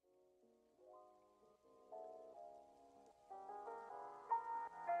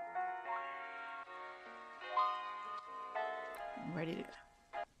I'm ready to go.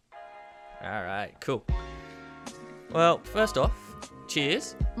 All right, cool. Well, first off,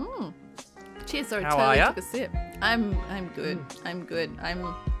 cheers. Cheers, sorry, How are totally ya? took a sip. I'm good. I'm good.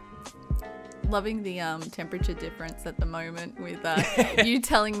 I'm loving the temperature difference at the moment with you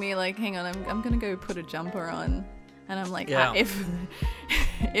telling me like, hang on, I'm gonna go put a jumper on, and I'm like, Yeah.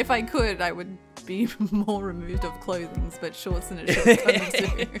 if I could, I would be more removed of clothing, but shorts and a short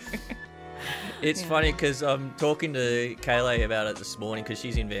doesn't do. It's funny because I'm talking to Kayleigh about it this morning because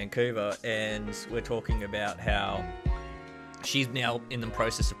she's in Vancouver, and we're talking about how she's now in the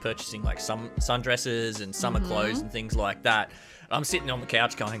process of purchasing like some sundresses and summer clothes and things like that. I'm sitting on the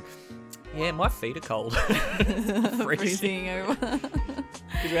couch going, yeah, my feet are cold. Freezing over.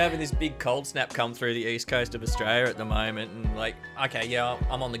 Because we're having this big cold snap come through the east coast of Australia at the moment, and like, okay, yeah,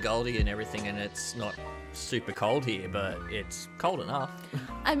 I'm on the Goldie and everything, and it's not super cold here, but it's cold enough.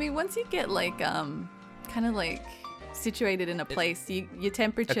 I mean, once you get like kind of like situated in a place, your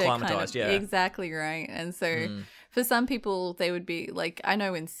temperature Acclimatized, kind of yeah. exactly right. And so for some people, they would be like, I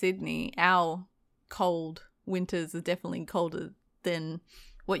know in Sydney, our cold winters are definitely colder than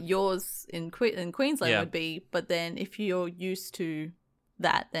what yours in Queensland would be. But then if you're used to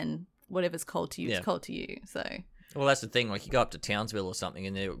that, then whatever's cold to you is cold to you. So. Well, that's the thing. Like, you go up to Townsville or something,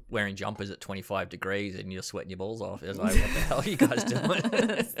 and they're wearing jumpers at 25 degrees, and you're sweating your balls off. It's like, what the hell are you guys doing?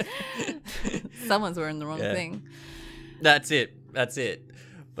 Someone's wearing the wrong thing. That's it.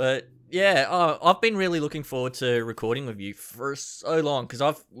 But yeah, I've been really looking forward to recording with you for so long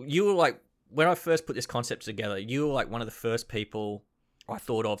because you were like, when I first put this concept together, you were like one of the first people I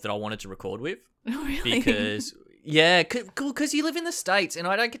thought of that I wanted to record with. Really? Because. Yeah, because you live in the States and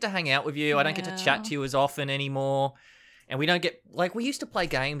I don't get to hang out with you. I don't get to chat to you as often anymore. And we don't get, like, we used to play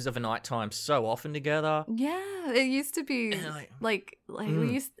games of a night time so often together. Yeah, it used to be like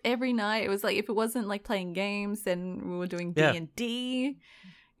we used every night. It was like, if it wasn't like playing games, then we were doing D&D.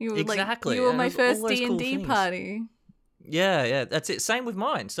 You were Exactly. You were my it was first all those cool D&D things. party. Yeah, that's it. Same with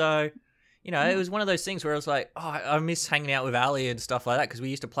mine. So, you know, it was one of those things where I was like, oh, I miss hanging out with Ali and stuff like that because we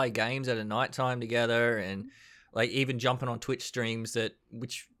used to play games at a night time together and like even jumping on Twitch streams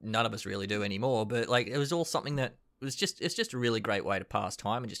which none of us really do anymore. But like, it was all something that it's just a really great way to pass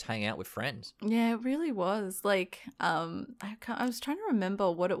time and just hang out with friends. Yeah, it really was. Like, I was trying to remember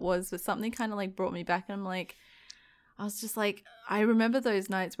what it was, but something kind of like brought me back, and I'm like, I was just like, I remember those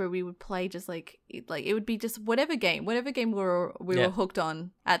nights where we would play just like it would be just whatever game we were hooked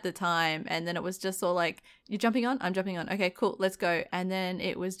on at the time, and then it was just all like, you're jumping on, I'm jumping on, okay, cool, let's go. And then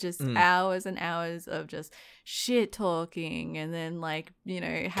it was just hours and hours of just shit talking, and then like, you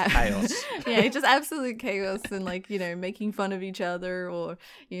know, Chaos. yeah, just absolute chaos, and like, you know, making fun of each other, or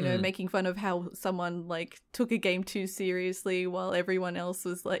you know, making fun of how someone like took a game too seriously while everyone else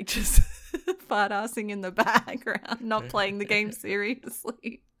was like just fart-assing in the background, not playing the game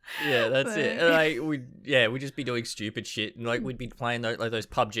seriously. Yeah, that's it. Like we'd just be doing stupid shit, and like we'd be playing those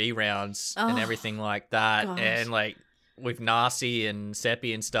PUBG rounds and everything like that, and like with Nasi and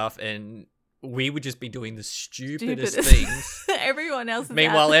Seppi and stuff, and we would just be doing the stupidest things. Everyone else is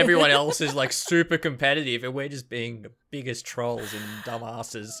Meanwhile, everyone else is like super competitive, and we're just being the biggest trolls and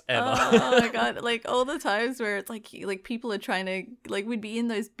dumbasses ever. Oh my god! Like all the times where it's like people are trying to, like, we'd be in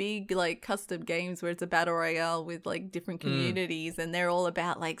those big like custom games where it's a battle royale with like different communities, and they're all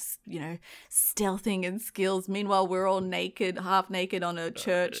about like, you know, stealthing and skills. Meanwhile, we're all naked, half naked on a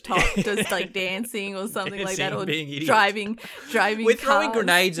church top, just like dancing or something like that, or driving. We're throwing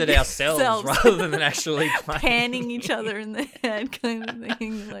grenades at ourselves rather than actually playing. Panning each other in the head, kind of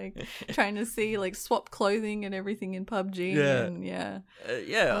thing. Like trying to see, like, swap clothing and everything in PUBG.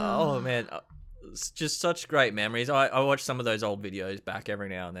 Oh man, it's just such great memories. I watch some of those old videos back every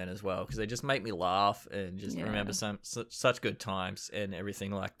now and then as well because they just make me laugh and just remember such good times and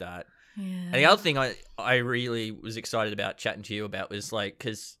everything like that. Yeah. And the other thing I really was excited about chatting to you about was like,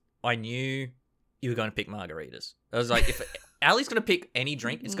 because I knew you were going to pick margaritas. I was like, if Ali's going to pick any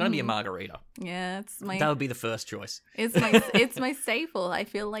drink, it's going to be a margarita. Yeah, that would be the first choice. It's my staple. I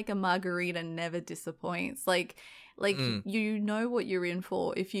feel like a margarita never disappoints. Like you know what you're in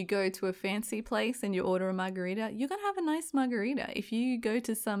for. If you go to a fancy place and you order a margarita, you're gonna have a nice margarita. If you go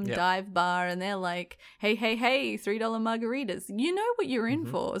to some dive bar and they're like, hey, $3 margaritas, you know what you're in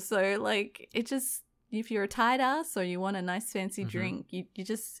for. So like, it just, if you're a tight ass or you want a nice fancy drink,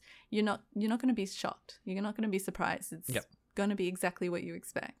 you're not gonna be shocked. You're not gonna be surprised. It's gonna be exactly what you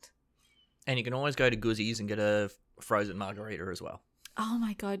expect. And you can always go to Guzzi's and get a frozen margarita as well. Oh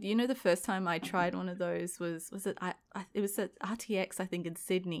my god! You know, the first time I tried one of those was it? It was at RTX, I think, in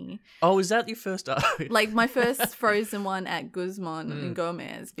Sydney. Oh, is that your first? Like my first frozen one at Guzman in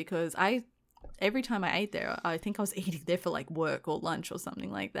Gomez, because I every time I ate there, I think I was eating there for like work or lunch or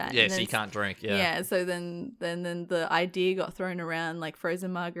something like that. Yeah, so you can't drink. Yeah. Yeah. So then the idea got thrown around like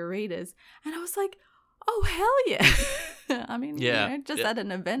frozen margaritas, and I was like, oh hell yeah! I mean, just at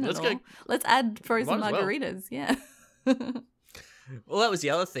an event and all. Let's add frozen margaritas. Yeah. Well, that was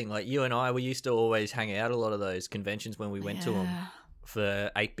the other thing. Like you and I, we used to always hang out at a lot of those conventions when we went to them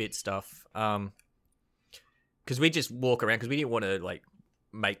for 8-bit stuff. Because we just walk around because we didn't want to like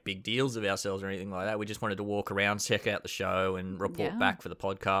make big deals of ourselves or anything like that. We just wanted to walk around, check out the show, and report back for the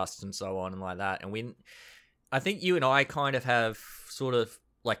podcasts and so on and like that. And I think you and I kind of have sort of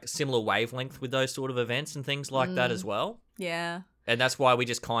like a similar wavelength with those sort of events and things like that as well. Yeah. And that's why we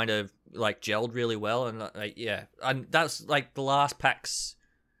just kind of like gelled really well. And and that's like the last PAX.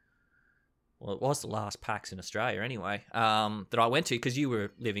 Well, it was the last PAX in Australia anyway, that I went to because you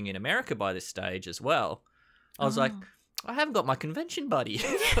were living in America by this stage as well. I was like, I haven't got my convention buddy.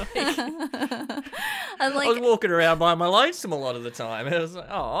 I was walking around by my lonesome a lot of the time. And I was like,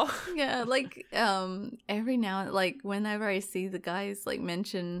 oh. Yeah, like every now and like whenever I see the guys like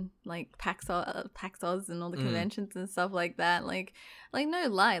mention like PAX Oz and all the conventions and stuff like that, like no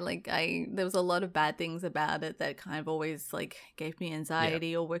lie, like there was a lot of bad things about it that kind of always like gave me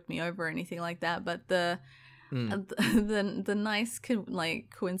anxiety or worked me over or anything like that. But the nice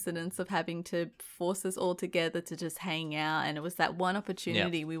coincidence of having to force us all together to just hang out, and it was that one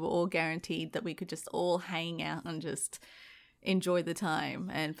opportunity we were all guaranteed that we could just all hang out and just enjoy the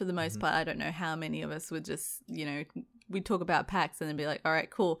time. And for the most part, I don't know how many of us would just, we'd talk about PAX and then be like, all right,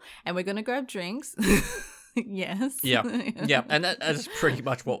 cool, and we're gonna grab drinks. Yes. Yeah. And that's pretty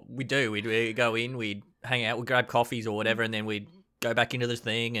much what we do. We'd go in, we'd hang out, we'd grab coffees or whatever, and then we'd go back into the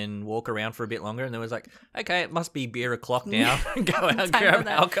thing and walk around for a bit longer. And then it was like, okay, it must be beer o'clock now. Go out and grab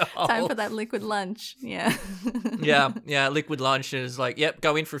alcohol. Time for that liquid lunch. Yeah. yeah, liquid lunch. And it's like, yep,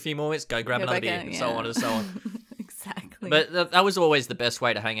 go in for a few more minutes, go grab another beer, and so on and so on. Exactly. But that was always the best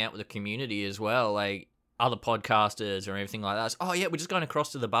way to hang out with the community as well. Like other podcasters or everything like that. It's, oh, yeah, we're just going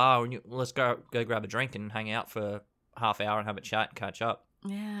across to the bar and let's go grab a drink and hang out for half hour and have a chat and catch up.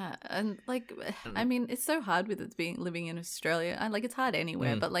 Yeah, and like, I mean, it's so hard with it living in Australia. And like, it's hard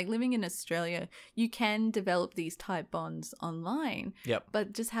anywhere, but like living in Australia, you can develop these type bonds online. Yep.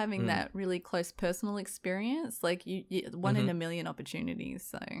 But just having that really close personal experience, like you one in a million opportunities.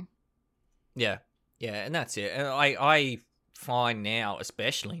 So. Yeah, and that's it. And I find now,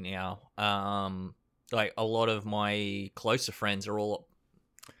 especially now, like a lot of my closer friends are all,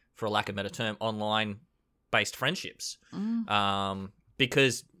 for lack of a better term, online-based friendships.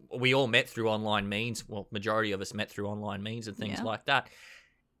 Because we all met through online means. Well, majority of us met through online means and things like that.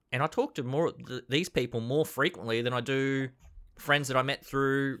 And I talk to these people more frequently than I do friends that I met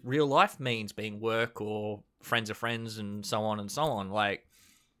through real life means, being work or friends of friends and so on and so on. Like,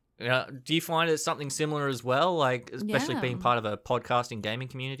 do you find it something similar as well? Like, especially being part of a podcasting gaming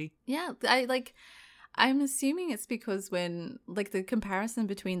community? Yeah, I'm assuming it's because when, like, the comparison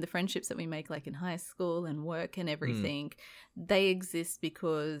between the friendships that we make, like, in high school and work and everything, they exist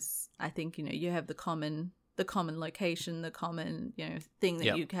because I think, you have the common location, the common, thing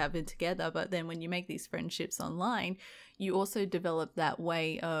that you have in together. But then when you make these friendships online, you also develop that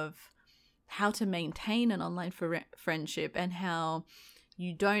way of how to maintain an online friendship and how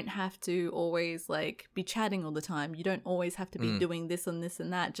you don't have to always like be chatting all the time. You don't always have to be doing this and this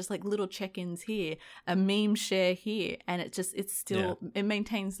and that. Just like little check-ins here, a meme share here, and it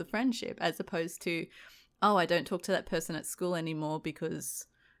maintains the friendship, as opposed to, oh, I don't talk to that person at school anymore because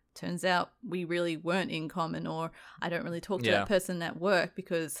turns out we really weren't in common, or I don't really talk to that person at work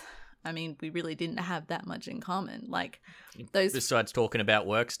because, I mean, we really didn't have that much in common. Like those. Besides talking about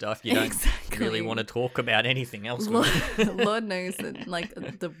work stuff, you don't really want to talk about anything else. Lord knows that, like,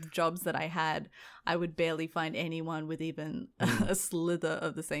 the jobs that I had, I would barely find anyone with even a slither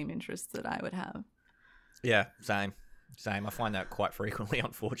of the same interests that I would have. Yeah, same. I find that quite frequently,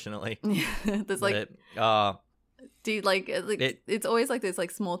 unfortunately. There's like. Do you it's always like there's like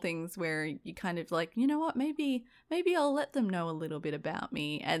small things where you kind of like, you know what, maybe I'll let them know a little bit about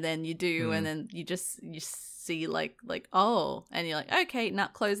me, and then you do, and then you see like oh, and you're like, okay, now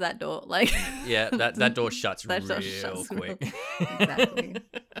close that door, like that door shuts real quick. Exactly.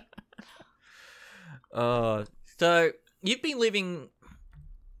 So you've been living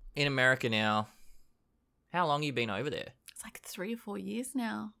in America now. How long have you been over there? It's like 3 or 4 years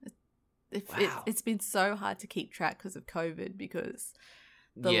now. Wow. It's been so hard to keep track because of COVID, because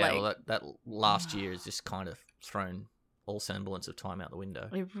that last year has just kind of thrown all semblance of time out the window.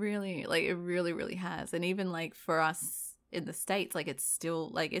 It really has. And even like for us in the States, like it's still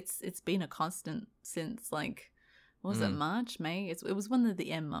like it's been a constant since like was it March, May? It was one of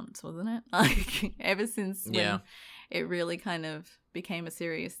the M months, wasn't it? Like ever since when it really kind of became a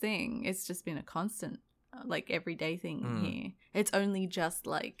serious thing, it's just been a constant, like everyday thing here. It's only just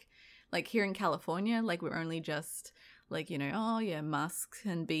like here in California, like we're only just like, you know, oh yeah, masks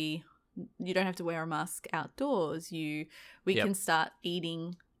can be, you don't have to wear a mask outdoors. We can start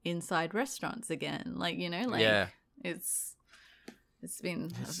eating inside restaurants again. Like, you know, like it's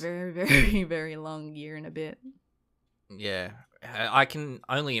been a very, very, very long year and a bit. Yeah, I can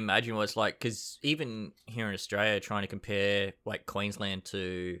only imagine what it's like, because even here in Australia, trying to compare like Queensland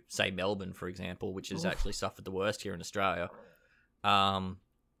to, say, Melbourne, for example, which has actually suffered the worst here in Australia.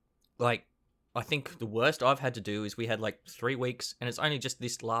 Like, I think the worst I've had to do is we had like 3 weeks, and it's only just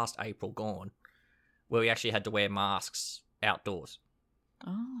this last April gone, where we actually had to wear masks outdoors.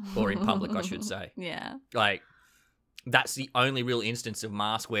 Or in public, I should say. Yeah. Like, that's the only real instance of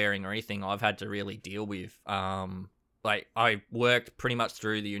mask wearing or anything I've had to really deal with. Like, I worked pretty much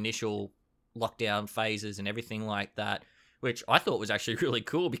through the initial lockdown phases and everything like that, which I thought was actually really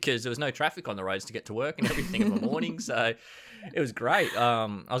cool because there was no traffic on the roads to get to work and everything in the morning. So it was great. I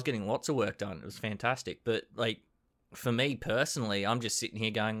was getting lots of work done. It was fantastic. But, like, for me personally, I'm just sitting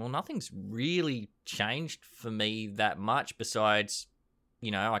here going, well, nothing's really changed for me that much besides, you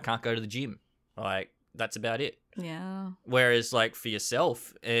know, I can't go to the gym. Like, that's about it. Yeah. Whereas, like, for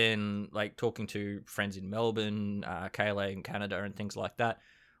yourself and, like, talking to friends in Melbourne, Kayla in Canada and things like that,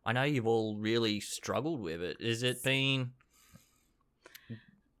 I know you've all really struggled with it. Is it been...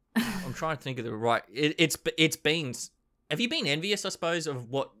 I'm trying to think of the right... It's been... Have you been envious, I suppose, of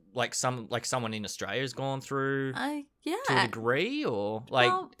what, like, someone in Australia has gone through yeah. to a degree? Or,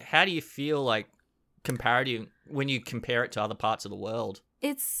 like, how do you feel, like, comparative when you compare it to other parts of the world?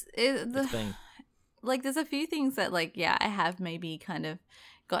 It's been... Like, there's a few things that, like, yeah, I have maybe kind of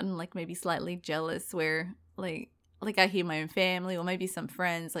gotten, like, maybe slightly jealous where, like I hear my own family or maybe some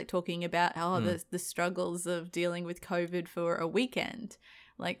friends, like, talking about, the struggles of dealing with COVID for a weekend.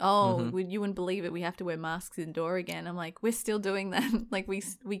 Like, you wouldn't believe it, we have to wear masks indoor again. I'm like, we're still doing that. Like, we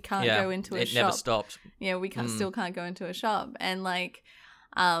can't go into a shop. It never stopped. Yeah, we still can't go into a shop. And, like,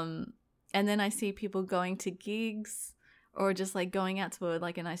 and then I see people going to gigs, or just like going out to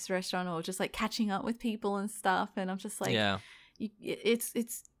a nice restaurant, or just like catching up with people and stuff. And I'm just like,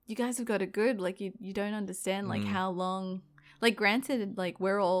 it's you guys have got it good. Like you don't understand like how long, like granted, like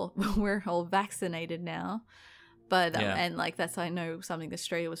we're all vaccinated now, but and like that's, I know something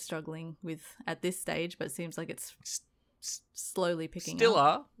Australia was struggling with at this stage, but it seems like it's slowly picking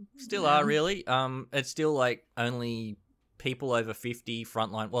up. Still are really. It's still like only people over 50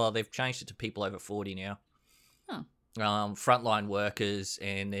 frontline. Well, they've changed it to people over 40 now. Frontline workers,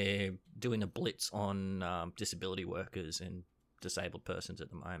 and they're doing a blitz on disability workers and disabled persons at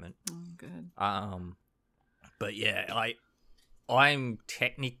the moment. Oh, good. But yeah, I'm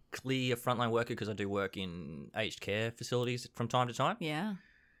technically a frontline worker because I do work in aged care facilities from time to time. Yeah.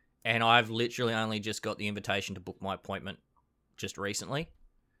 And I've literally only just got the invitation to book my appointment just recently.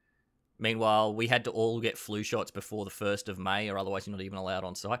 Meanwhile, we had to all get flu shots before the 1st of May, or otherwise you're not even allowed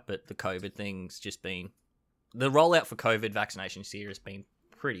on site. But the COVID thing's just been... The rollout for COVID vaccinations here has been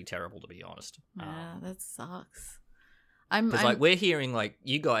pretty terrible, to be honest. Yeah, that sucks. Because like we're hearing like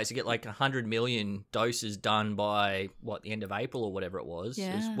you guys get like 100 million doses done by the end of April or whatever it was.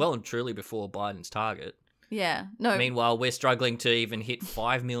 Yeah. It was well and truly before Biden's target. Yeah. No. Meanwhile, we're struggling to even hit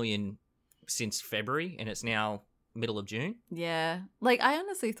 5 million since February, and it's now middle of June. Yeah. Like I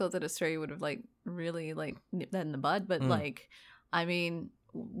honestly thought that Australia would have like really like nipped that in the bud, but like, I mean,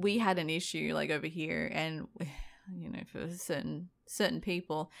 we had an issue like over here, and you know, for certain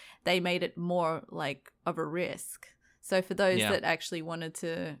people, they made it more like of a risk. So for those that actually wanted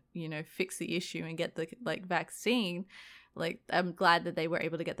to, you know, fix the issue and get the like vaccine, like I'm glad that they were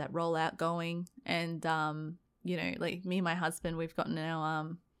able to get that rollout going. And you know, like me and my husband, we've gotten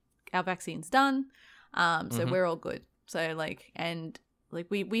our vaccines done, so we're all good. So like, and like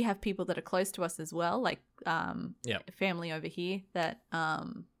we have people that are close to us as well, like family over here that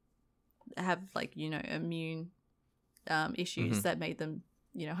have like, you know, immune issues that made them,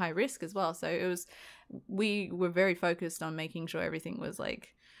 you know, high risk as well. So we were very focused on making sure everything was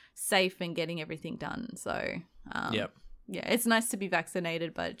like safe and getting everything done. So yeah, it's nice to be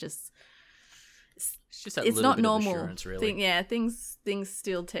vaccinated, but it's just that it's little not bit normal. Of assurance, really. Things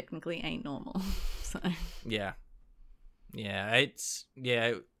still technically ain't normal. So it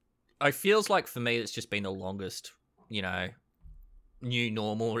feels like for me it's just been the longest, you know, new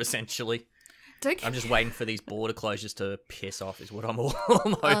normal essentially. I'm just waiting for these border closures to piss off is what I'm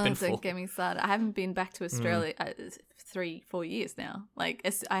hoping for. Don't get me started. I haven't been back to Australia 3-4 years now. Like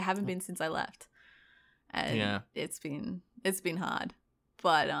I haven't been since I left. and it's been hard.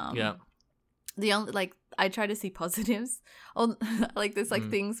 But the only like I try to see positives. On like there's like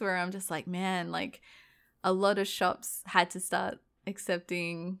things where I'm just like, man, like a lot of shops had to start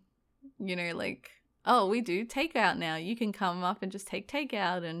accepting, you know, like, oh, we do takeout now. You can come up and just take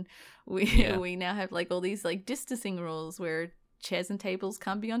takeout, and we now have like all these like distancing rules where chairs and tables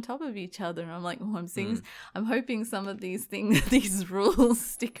can't be on top of each other. And I'm like, oh, I'm hoping some of these things, these rules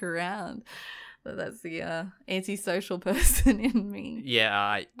stick around. But that's the antisocial person in me.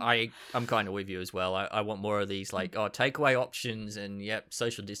 Yeah, I'm kind of with you as well. I want more of these like takeaway options and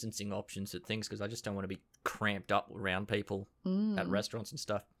social distancing options at things, because I just don't want to be cramped up around people at restaurants and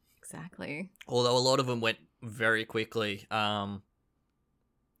stuff. Exactly. Although a lot of them went very quickly.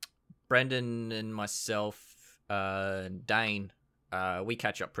 Brendan and myself, Dane, we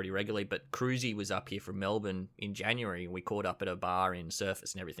catch up pretty regularly, but Cruzy was up here from Melbourne in January, and we caught up at a bar in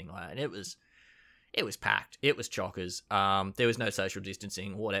Surface and everything like that, and it was packed. It was chockers. There was no social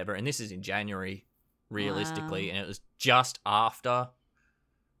distancing, whatever. And this is in January, realistically. Wow. And it was just after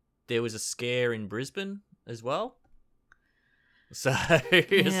there was a scare in Brisbane as well. So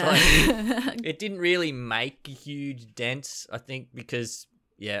it's like, it didn't really make a huge dent, I think, because,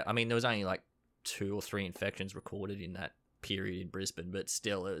 there was only like 2 or 3 infections recorded in that period in Brisbane. But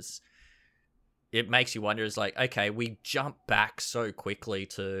still, it makes you wonder, it's like, okay, we jumped back so quickly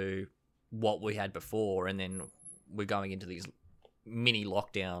to what we had before, and then we're going into these mini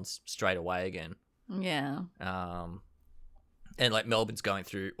lockdowns straight away again. Yeah. And like Melbourne's going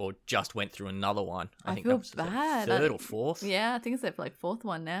through, or just went through another one. I think feel that was bad. Third or fourth. Yeah, I think it's like 4th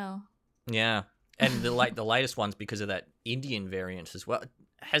one now. Yeah, and the latest one's because of that Indian variant as well.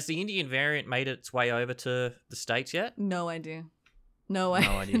 Has the Indian variant made its way over to the States yet? No idea. No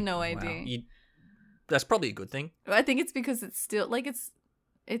idea. No idea. Wow. That's probably a good thing. I think it's because it's still like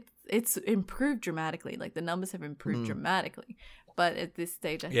it's improved dramatically. Like the numbers have improved dramatically. But at this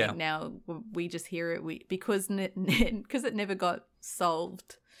stage, I think now we just hear it. Because it never got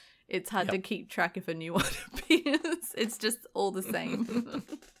solved, it's hard to keep track if a new one appears. It's just all the same.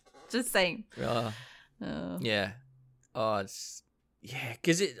 Just same. Yeah. Oh, it's... Yeah,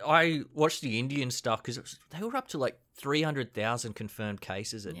 because I watched the Indian stuff, because they were up to like 300,000 confirmed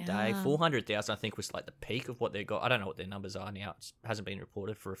cases a day. 400,000, I think, was like the peak of what they got. I don't know what their numbers are now. It hasn't been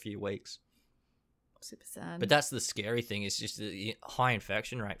reported for a few weeks. Super sad. But that's the scary thing, is just the high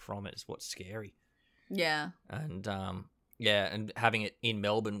infection rate from it is what's scary. Yeah. And, and having it in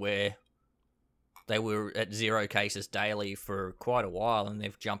Melbourne where they were at 0 cases daily for quite a while, and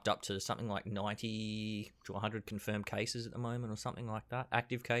they've jumped up to something like 90 to 100 confirmed cases at the moment, or something like that,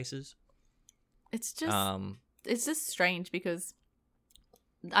 active cases. It's just strange, because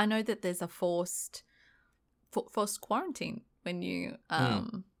I know that there's a forced quarantine when you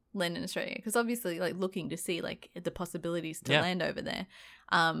land in Australia, because obviously, like, looking to see like the possibilities to land over there,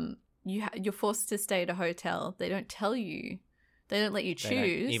 you're forced to stay at a hotel. They don't tell you. They don't let you choose.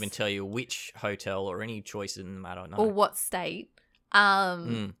 They don't even tell you which hotel or any choice in the matter. No. Or what state.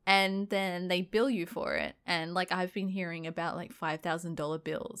 And then they bill you for it. And like I've been hearing about like $5,000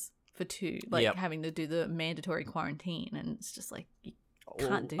 bills for 2, like having to do the mandatory quarantine. And it's just like, you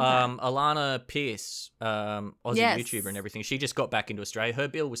can't do that. Alana Pierce, Aussie YouTuber and everything, she just got back into Australia. Her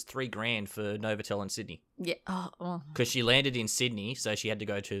bill was $3,000 for Novotel in Sydney. Yeah. Because she landed in Sydney, so she had to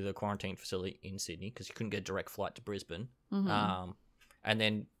go to the quarantine facility in Sydney because she couldn't get a direct flight to Brisbane. Mm-hmm. And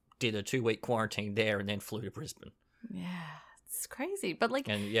then did a 2-week quarantine there, and then flew to Brisbane. Yeah, it's crazy. But like,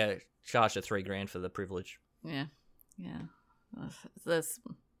 and charged her $3,000 for the privilege. Yeah.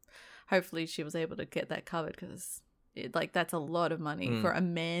 Hopefully she was able to get that covered, because that's a lot of money for a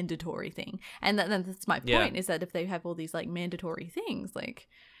mandatory thing. And that's my point, is that if they have all these like mandatory things, like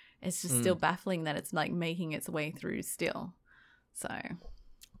it's just still baffling that it's like making its way through still. So,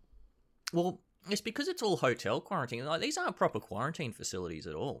 well, it's because it's all hotel quarantine. Like, these aren't proper quarantine facilities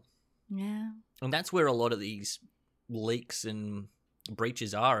at all. Yeah. And that's where a lot of these leaks and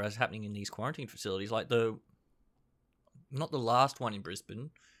breaches are, as happening in these quarantine facilities. Like not the last one in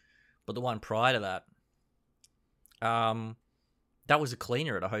Brisbane, but the one prior to that. That was a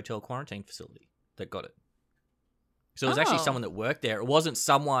cleaner at a hotel quarantine facility that got it. So it was actually someone that worked there. It wasn't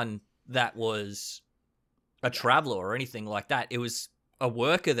someone that was a traveller or anything like that. It was a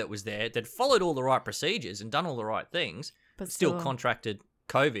worker that was there that followed all the right procedures and done all the right things, but still contracted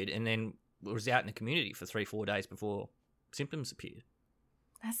COVID, and then was out in the community for 3-4 days before symptoms appeared.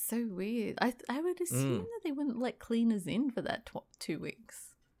 That's so weird. I would assume that they wouldn't let cleaners in for that 2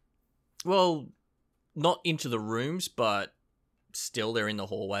 weeks. Well, not into the rooms, but still they're in the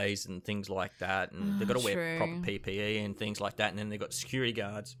hallways and things like that, and they've got to wear proper PPE and things like that, and then they've got security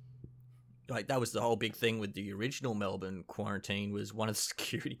guards like that was the whole big thing with the original Melbourne quarantine, was one of the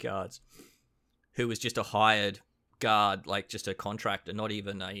security guards who was just a hired guard, like just a contractor, not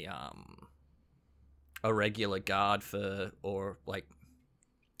even a regular guard or like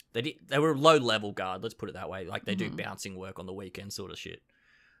they were a low level guard, let's put it that way. Like they do bouncing work on the weekend sort of shit.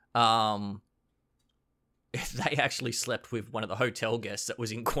 They actually slept with one of the hotel guests that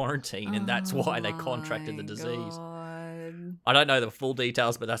was in quarantine, and that's why they contracted the disease. God. I don't know the full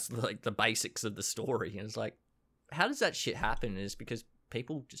details, but that's like the basics of the story. And it's like, how does that shit happen? Is because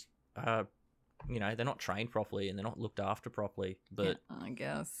people just, they're not trained properly and they're not looked after properly. But yeah, I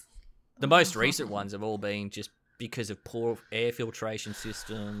guess the most recent ones have all been just because of poor air filtration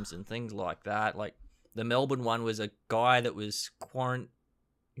systems and things like that. Like the Melbourne one was a guy that was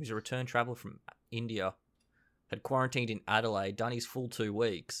he was a return traveller from India, had quarantined in Adelaide, done his full 2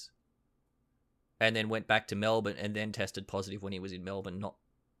 weeks, and then went back to Melbourne and then tested positive when he was in Melbourne, not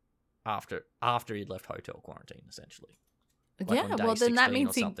after he'd left hotel quarantine, essentially. Like yeah, well, then that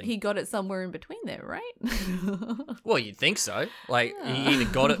means he got it somewhere in between there, right? Well, you'd think so. Like, he either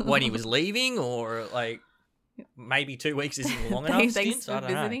got it when he was leaving, or, like, maybe 2 weeks isn't long enough. Thanks for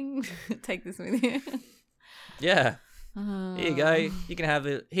visiting. Take this with you. Yeah. Here you go. You can have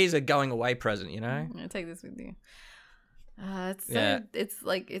it. Here's a going away present, you know? Yeah, take this with you.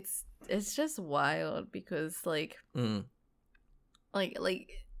 It's just wild because, like, when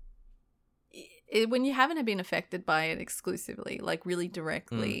you haven't been affected by it exclusively, like really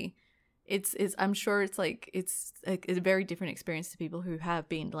directly, it's I'm sure it's a very different experience to people who have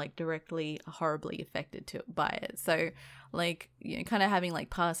been like directly horribly affected by it. So like, you know, kind of having like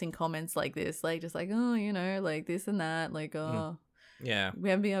passing comments like this, like just like, oh, you know, like this and that, like, oh, yeah, we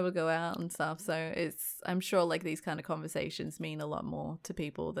haven't been able to go out and stuff. So I'm sure like these kind of conversations mean a lot more to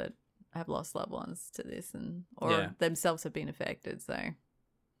people that have lost loved ones to this or themselves have been affected. So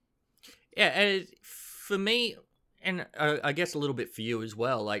yeah, and for me, and I guess a little bit for you as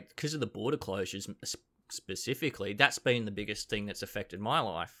well, like because of the border closures specifically, that's been the biggest thing that's affected my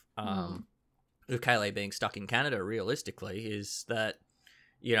life. With Kayleigh being stuck in Canada, realistically, is that,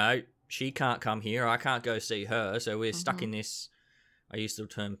 you know, she can't come here, I can't go see her, so we're stuck in this. I use the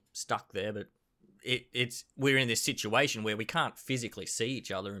term stuck there, but we're in this situation where we can't physically see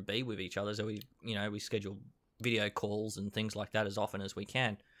each other and be with each other, so we schedule video calls and things like that as often as we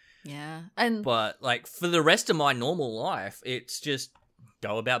can. Yeah. But like for the rest of my normal life, it's just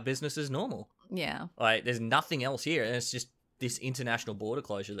go about business as normal. Yeah. Like there's nothing else here, and it's just this international border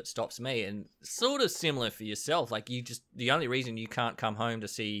closure that stops me. And sort of similar for yourself, like the only reason you can't come home to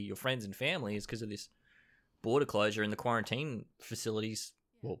see your friends and family is because of this border closure and the quarantine facilities,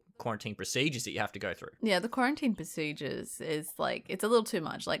 well, quarantine procedures that you have to go through. Yeah, the quarantine procedures is like, it's a little too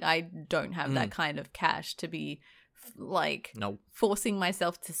much. Like I don't have that kind of cash to be like forcing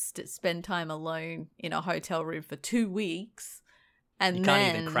myself to spend time alone in a hotel room for 2 weeks, and you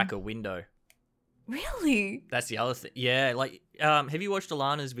can't even crack a window. Really? That's the other thing. Yeah, like have you watched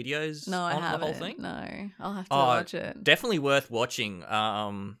Alana's videos? No, I haven't. The whole thing? No, I'll have to watch it. Definitely worth watching.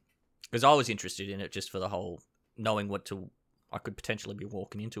 Because I was interested in it just for the whole knowing what I could potentially be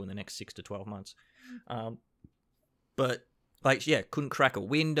walking into in the next 6 to 12 months. But like, yeah, couldn't crack a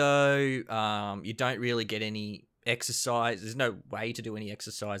window. You don't really get any exercise. There's no way to do any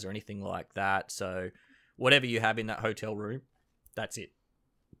exercise or anything like that. So whatever you have in that hotel room, that's it.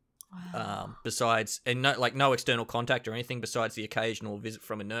 Wow. Besides, and no external contact or anything besides the occasional visit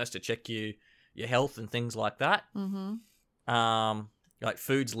from a nurse to check your health and things like that. Like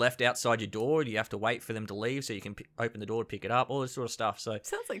food's left outside your door. You have to wait for them to leave so you can open the door to pick it up, all this sort of stuff. So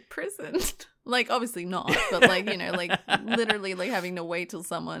sounds like prison. Like obviously not, but like, you know, like literally like having to wait till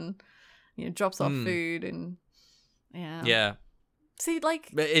someone, you know, drops off food and yeah. See, like,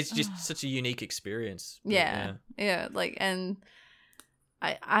 but it's just such a unique experience. Yeah. Like, and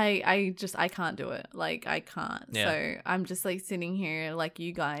I can't do it. Like, I can't. Yeah. So I'm just like sitting here like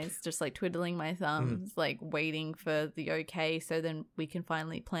you guys, just like twiddling my thumbs, like waiting for the okay, so then we can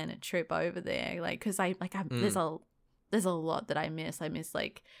finally plan a trip over there. Like, because there's a lot that I miss. I miss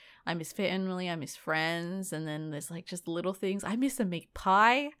family, I miss friends, and then there's like just little things. I miss a meat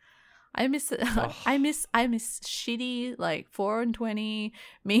pie. I miss I miss shitty like 4 and 20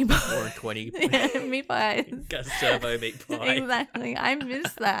 meat pies. 4 and 20 meat pies. Got servo meat pie. Exactly. I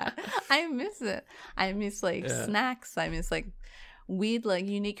miss that. I miss it. I miss like snacks. I miss like weird like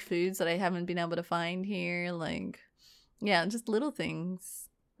unique foods that I haven't been able to find here. Like, yeah, just little things.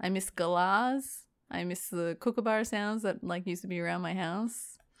 I miss galas. I miss the kookaburra sounds that like used to be around my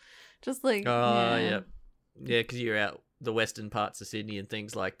house. Just like yeah, because you're out the western parts of Sydney and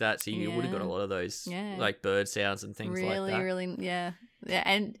things like that, so you would have got a lot of those like bird sounds and things like that. Really, Yeah,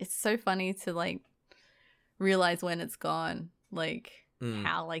 and it's so funny to like realize when it's gone, like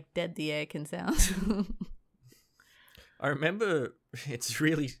how like dead the air can sound. I remember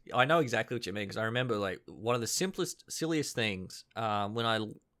I know exactly what you mean, because I remember like one of the silliest things when I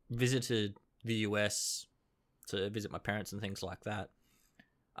visited the US to visit my parents and things like that.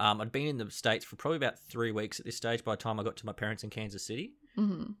 I'd been in the States for probably about 3 weeks at this stage by the time I got to my parents in Kansas City.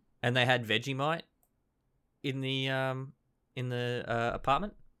 Mm-hmm. And they had Vegemite in the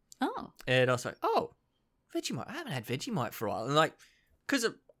apartment. Oh. And I was like, oh, Vegemite. I haven't had Vegemite for a while. And like, because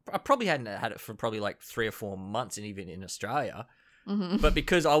I probably hadn't had it for probably like 3 or 4 months, and even in Australia. Mm-hmm. But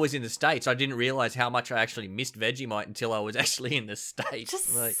because I was in the States, I didn't realize how much I actually missed Vegemite until I was actually in the States.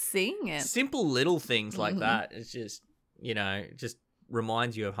 Just like, seeing it. Simple little things like that. It's just, it just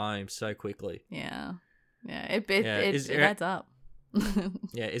reminds you of home so quickly. Yeah. Yeah. It adds up.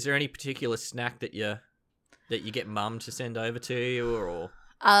 Yeah. Is there any particular snack that you get mum to send over to you, or?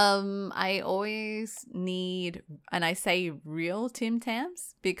 I always need, and I say real Tim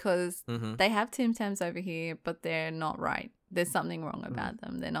Tams, because they have Tim Tams over here, but they're not right. There's something wrong about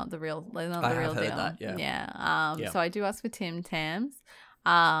them. They're not the real. They're not the real deal. That, yeah. Yeah. So I do ask for Tim Tams.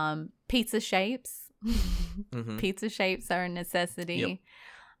 Pizza shapes. Pizza shapes are a necessity.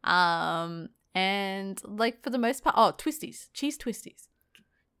 Yep. And like for the most part, twisties, cheese twisties.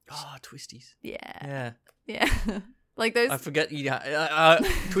 Oh, twisties. Yeah. Like those. I forget.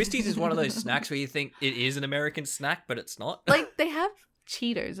 Twisties is one of those snacks where you think it is an American snack, but it's not. Like they have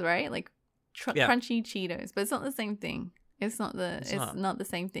Cheetos, right? Like crunchy Cheetos, but it's not the same thing. It's not the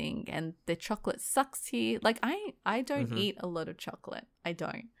same thing. And the chocolate sucks here. Like I don't eat a lot of chocolate. I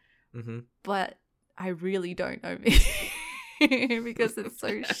don't. Mm-hmm. But I really don't over here because it's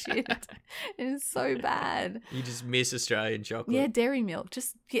so shit. It's so bad. You just miss Australian chocolate. Yeah, dairy milk.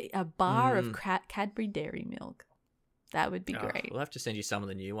 Just get a bar of Cadbury dairy milk. That would be great. We'll have to send you some of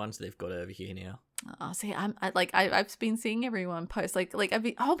the new ones they've got over here now. Oh, see, I've been seeing everyone post like I've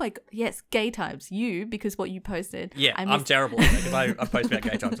been, oh my god, yes, gay times. Because what you posted. Yeah, I'm terrible at it because I post about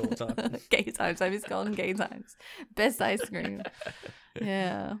gay times all the time. Gay times. I miss calling gay times. Best ice cream.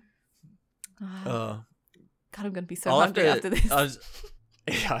 Yeah. God, I'm gonna be so hungry after this.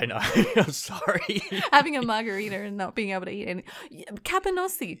 Yeah, I know. I'm sorry. Having a margarita and not being able to eat any.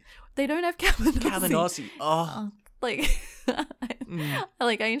 Cabanossi. They don't have cabanossi. Oh. Like,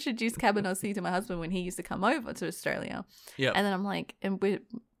 I introduced cabanossi to my husband when he used to come over to Australia. Yeah. And then I'm like, and we're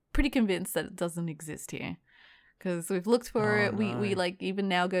pretty convinced that it doesn't exist here. Because we've looked for it. No. We like even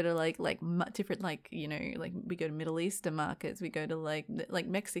now go to like different like we go to Middle Eastern markets. We go to like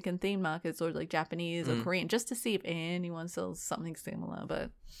Mexican themed markets or like Japanese or Korean just to see if anyone sells something similar, but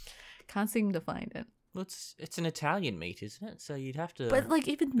can't seem to find it. Well, it's an Italian meat, isn't it? So you'd have to. But like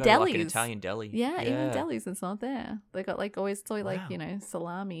even go delis, to, like, an Italian deli. Yeah, even delis, it's not there. They got like always toy like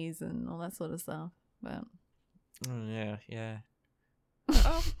salamis and all that sort of stuff. But yeah.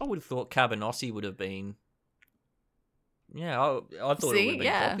 I would have thought cabanossi would have been. Yeah, I thought it would have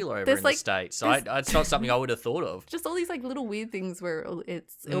been popular over in the States. So it's not something I would have thought of. Just all these like little weird things where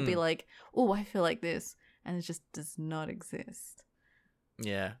it'll be like, oh, I feel like this, and it just does not exist.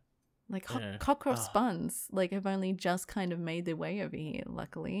 Yeah. Like hot cross buns, like have only just kind of made their way over here,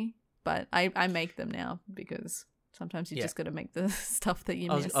 luckily. But I make them now because sometimes you just got to make the stuff that you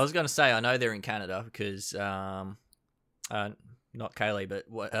miss. I was going to say, I know they're in Canada because, not Kaylee, but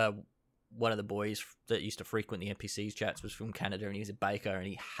one of the boys that used to frequent the NPC's chats was from Canada, and he's a baker, and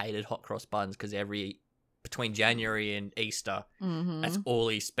he hated hot cross buns because between January and Easter, that's all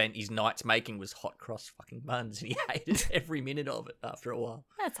he spent his nights making was hot cross fucking buns, and he hated every minute of it after a while.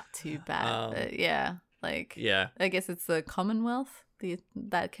 That's not too bad. I guess it's the Commonwealth,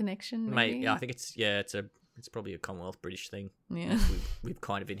 that connection. Maybe? I think it's probably a Commonwealth British thing. Yeah, we've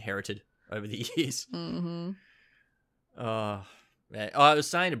kind of inherited over the years. I was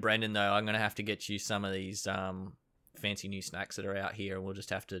saying to Brendan though, I'm gonna have to get you some of these fancy new snacks that are out here, and we'll just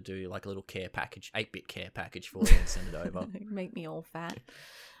have to do like a little care package, 8-bit care package for you and send it over. Make me all fat.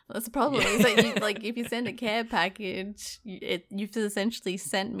 That's the problem. Is that you, like if you send a care package, you've essentially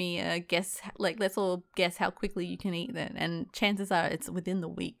sent me a guess. Like let's all guess how quickly you can eat that, and chances are it's within the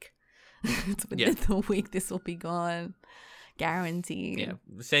week. It's within the week. This will be gone. Guaranteed. Yeah,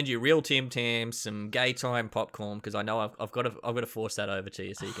 send you real Tim Tams, some gay time popcorn, because I know I've got to force that over to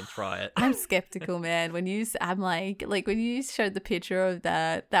you so you can try it. I'm skeptical, man. I'm like when you showed the picture of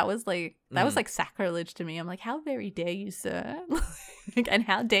that was like sacrilege to me. I'm like, how very dare you, sir? And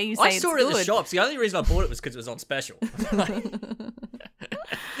how dare you say it's good? I saw it at the shops. The only reason I bought it was because it was on special. I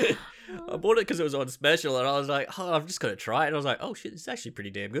bought it because it was on special, and I was like, oh, I'm just gonna try it. And I was like, oh shit, it's actually pretty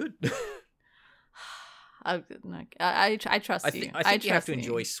damn good. I trust you. I think you have trust to you.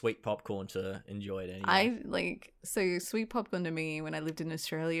 enjoy sweet popcorn to enjoy it anyway. So sweet popcorn to me when I lived in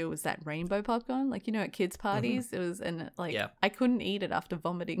Australia was that rainbow popcorn, like at kids' parties. It was I couldn't eat it after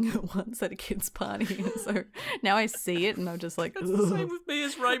vomiting it once at a kids' party. So now I see it and I'm just like, it's the same with me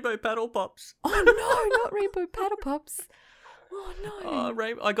as rainbow paddle pops. Oh no, not rainbow paddle pops. Oh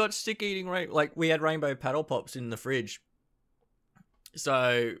no. I got sick eating we had rainbow paddle pops in the fridge.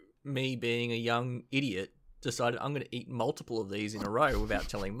 So me being a young idiot decided I'm going to eat multiple of these in a row without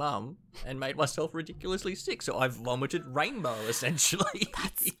telling mum and made myself ridiculously sick. So I've vomited rainbow, essentially.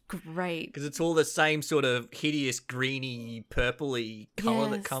 That's great. Because it's all the same sort of hideous, greeny, purpley colour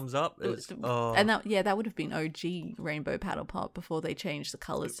that comes up. And that would have been OG rainbow paddle pop before they changed the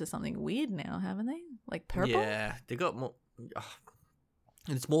colours to something weird now, haven't they? Like purple? Yeah, they got more...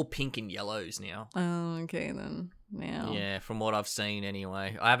 it's more pink and yellows now. Oh, okay then. Now. Yeah, from what I've seen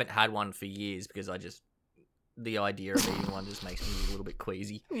anyway. I haven't had one for years because the idea of eating one just makes me a little bit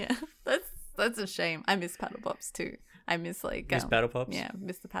queasy. Yeah, that's a shame. I miss paddle pops too. I miss miss paddle pops? Yeah,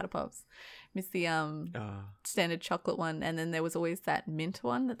 miss the paddle pops. Miss the standard chocolate one, and then there was always that mint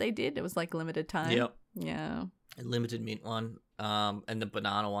one that they did. It was like limited time. Yep. Yeah. A limited mint one, and the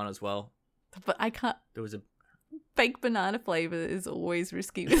banana one as well. But I can't. There was a fake banana flavor is always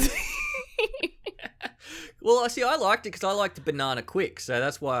risky with me. Well, see, I liked it because I liked the banana quick, so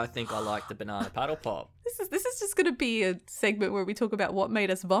that's why I think I like the banana paddle pop. This is just going to be a segment where we talk about what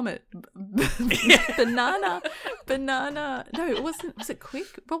made us vomit. Banana. No, it wasn't. Was it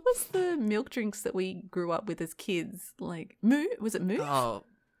quick? What was the milk drinks that we grew up with as kids? Like Moo? Was it Moo? Oh,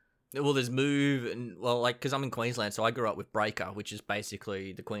 well, there's Move, and because I'm in Queensland, so I grew up with Breaker, which is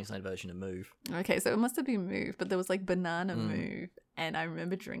basically the Queensland version of Move. Okay, so it must have been Move, but there was like banana Move, and I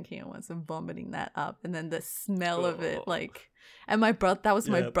remember drinking it once and vomiting that up, and then the smell of it, and that was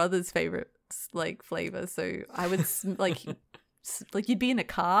my brother's favorite flavor. So I would you'd be in a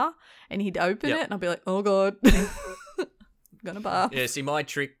car and he'd open it, and I'd be like, oh god, I'm gonna bath. Yeah, see, my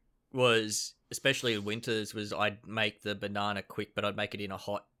trick was, especially in winters, was I'd make the banana quick, but I'd make it in a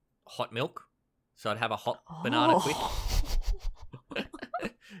hot milk. So I'd have a hot banana quick.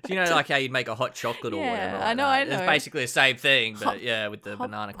 Do you know how you'd make a hot chocolate or whatever? I know. It's basically the same thing, but with the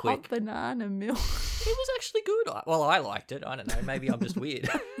banana quick. Hot banana milk. It was actually good. Well, I liked it. I don't know. Maybe I'm just weird.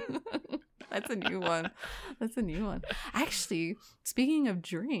 That's a new one. Actually, speaking of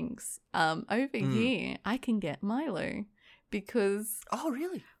drinks, over here I can get Milo because... Oh,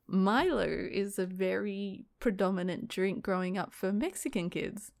 really? Milo is a very predominant drink growing up for Mexican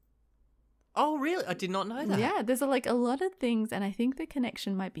kids. Oh, really? I did not know that. Yeah, there's a lot of things, and I think the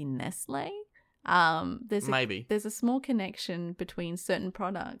connection might be Nestle. There's a small connection between certain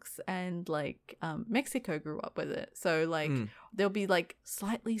products, and Mexico grew up with it. So there'll be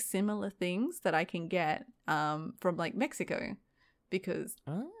slightly similar things that I can get from Mexico, because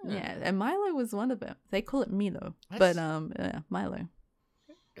and Milo was one of them. They call it Milo, but Milo.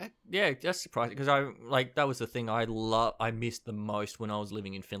 Yeah, that's surprising because that was the thing I missed the most when I was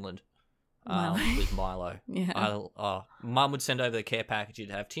living in Finland. With Milo. Yeah. Mum would send over the care package.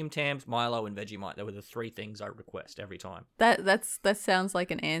 You'd have Tim Tams, Milo, and Vegemite. They were the three things I request every time. That sounds like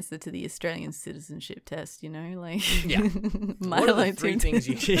an answer to the Australian citizenship test, Yeah. Milo, what are the three things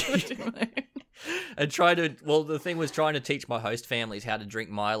you did? And the thing was trying to teach my host families how to drink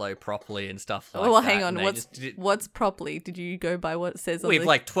Milo properly and stuff like that. Well, hang on. What's properly? Did you go by what it says on We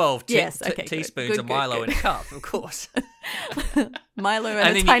have 12 teaspoons of Milo good. in a cup, of course. Milo and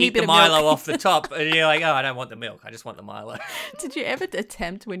a then tiny you eat bit the of Milo milk. off the top, and you're like, oh, I don't want the milk. I just want the Milo. Did you ever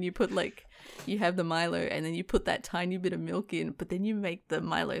attempt when you put you have the Milo and then you put that tiny bit of milk in, but then you make the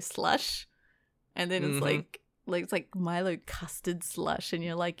Milo slush, and then it's it's like Milo custard slush, and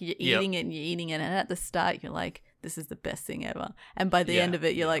you're eating it, and at the start you're like, this is the best thing ever, and by the end of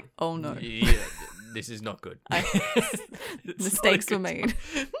it you're like, oh no, this is not good. Mistakes were made.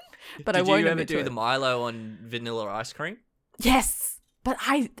 But Did you ever do the Milo on vanilla ice cream? Yes, but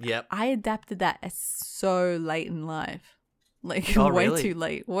I adapted that as so late in life, way too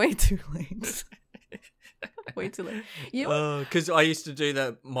late. Way too late. Because I used to do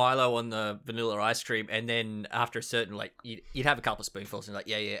the Milo on the vanilla ice cream, and then after a certain you'd have a couple of spoonfuls and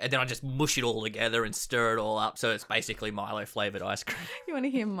and then I just mush it all together and stir it all up, so it's basically Milo flavored ice cream. You want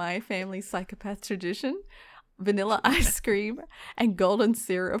to hear my family psychopath tradition? Vanilla ice cream and golden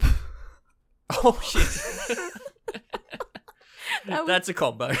syrup. Oh shit. That's a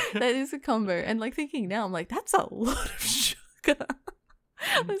combo. That is a combo. And thinking now, I'm like, that's a lot of sugar.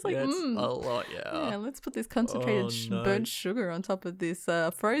 I was like, yeah, it's a lot, yeah, let's put this concentrated no. burnt sugar on top of this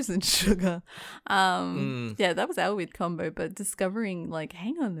frozen sugar. Yeah, that was our weird combo. But discovering, like,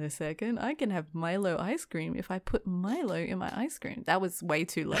 hang on a second, I can have Milo ice cream if I put Milo in my ice cream. That was way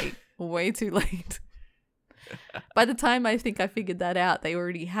too late. Way too late. By the time I think I figured that out, they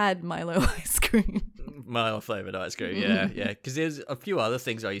already had Milo ice cream. Milo flavored ice cream, yeah. Because there's a few other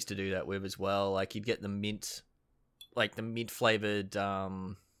things I used to do that with as well. Like you'd get the mint flavored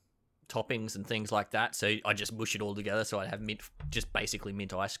toppings and things like that. So I just mush it all together. So I'd have just basically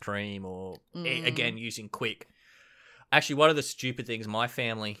mint ice cream, or again using quick. Actually, one of the stupid things my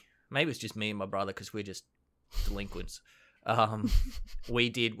family, maybe it's just me and my brother because we're just delinquents. We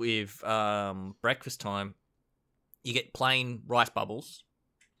did with breakfast time. You get plain rice bubbles,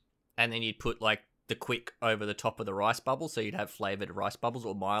 and then you'd put like the quick over the top of the rice bubbles, so you'd have flavored rice bubbles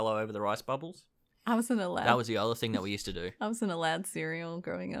or Milo over the rice bubbles. I wasn't allowed. That was the other thing that we used to do. I wasn't allowed cereal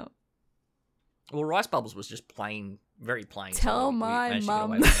growing up. Well, rice bubbles was just plain, very plain. Tell so my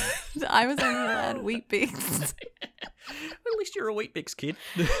mum I was only allowed Wheat Bix. Well, at least you're a Wheat Bix kid.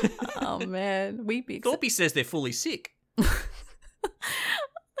 Oh man, Wheat Bix. Thorpe says they're fully sick.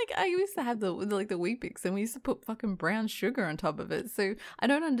 Like I used to have the Wheat Bix, and we used to put fucking brown sugar on top of it. So I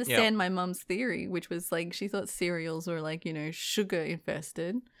don't understand my mum's theory, which was like she thought cereals were like, you know, sugar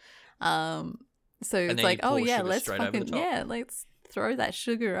infested. So it's like, oh yeah, let's throw that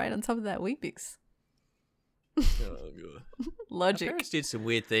sugar right on top of that Wheat Bix. Oh god. Logic. Our parents did some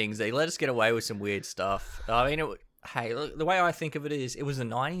weird things. They let us get away with some weird stuff. I mean, hey, look, the way I think of it is, it was the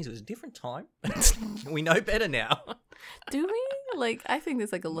 90s. It was a different time. We know better now. Do we? Like, I think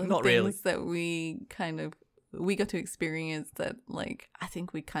there's like a lot of things that we got to experience that, like, I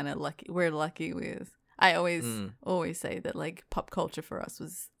think we're lucky with. I always say that, like, pop culture for us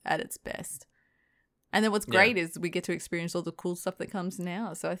was at its best. And then what's great is we get to experience all the cool stuff that comes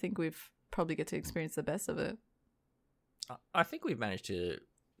now. So I think we've probably get to experience the best of it. I think we've managed to,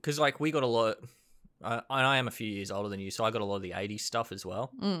 because like we got a lot. I am a few years older than you, so I got a lot of the 80s stuff as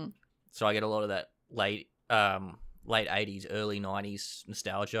well. So I get a lot of that late 80s, early 90s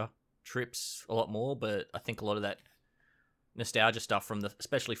nostalgia trips a lot more. But I think a lot of that nostalgia stuff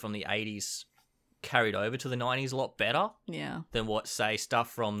especially from the 80s carried over to the 90s a lot better. Yeah. Than what, say,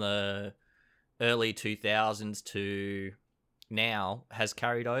 stuff from the early 2000s to now has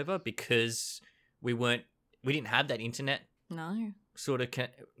carried over, because we didn't have that internet. No. Sort of,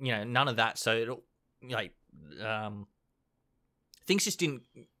 none of that. So things just didn't,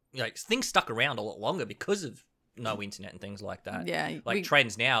 things stuck around a lot longer because of no internet and things like that. Yeah.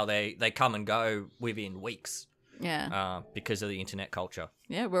 Trends now, they come and go within weeks. Yeah. Because of the internet culture.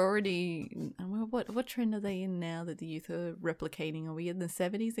 Yeah, we're already. What trend are they in now that the youth are replicating? Are we in the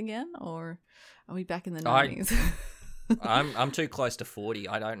 70s again, or are we back in the 90s? I'm too close to 40.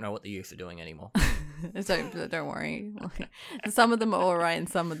 I don't know what the youth are doing anymore. So don't worry. Some of them are all right, and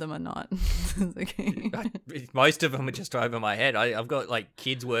some of them are not. It's okay. Most of them are just over my head. I've got like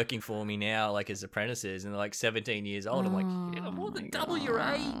kids working for me now, like as apprentices, and they're like 17 years old. I'm like, I'm more than double your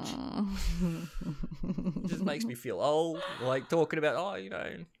age. It just makes me feel old. Like talking about,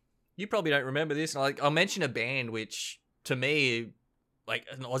 you probably don't remember this. And I'll mention a band which, to me, like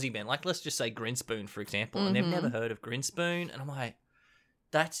an Aussie band, like let's just say Grinspoon, for example, and they've never heard of Grinspoon, and I'm like,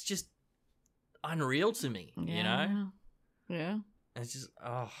 that's just unreal to me, you know? Yeah. And it's just,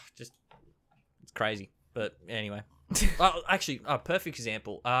 it's crazy. But anyway, actually, a perfect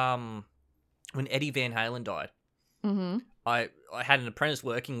example. When Eddie Van Halen died, I had an apprentice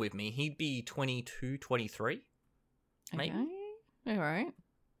working with me. He'd be 22, 23, maybe. Okay. All right.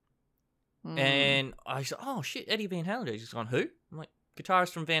 And I said, oh shit, Eddie Van Halen. He's gone, who? I'm like,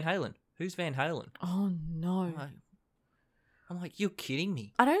 guitarist from Van Halen. Who's Van Halen? Oh no. I'm like, you're kidding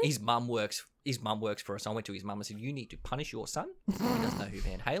me. His mum works for us. I went to his mum and said, you need to punish your son. He doesn't know who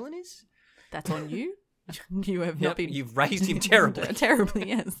Van Halen is. That's on you. You have not been. You've raised him terribly. Terribly,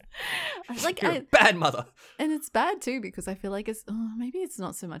 yes. You're a bad mother. And it's bad too, because I feel like maybe it's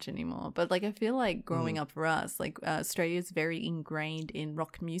not so much anymore. But like I feel like growing up for us, like Australia's very ingrained in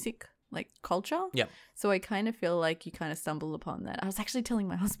rock music, like culture. Yeah. So I kind of feel like you kind of stumble upon that. I was actually telling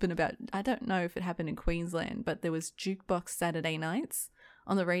my husband about, I don't know if it happened in Queensland, but there was Jukebox Saturday nights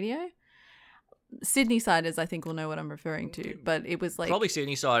on the radio. Sydney siders, I think, will know what I'm referring to, but it was like probably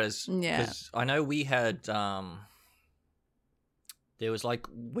Sydney siders. Yeah, because I know we had there was like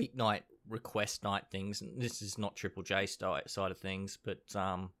weeknight request night things, and this is not Triple J side of things, but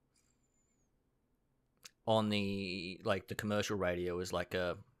on the like the commercial radio was like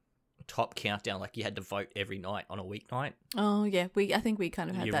a top countdown, like you had to vote every night on a weeknight. Oh yeah, I think we kind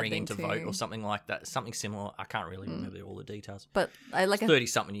of had You that ring thing in to too. vote or something like that, something similar. I can't really remember all the details. But I like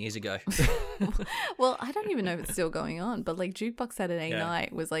 30-something years ago. Well, I don't even know if it's still going on, but like Jukebox Saturday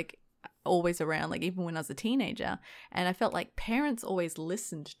Night was like always around, like even when I was a teenager, and I felt like parents always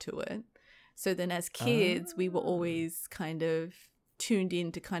listened to it. So then as kids, we were always kind of tuned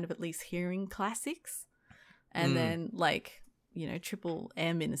in to kind of at least hearing classics. And then like, you know, Triple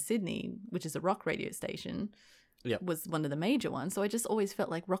M in Sydney, which is a rock radio station, was one of the major ones. So I just always felt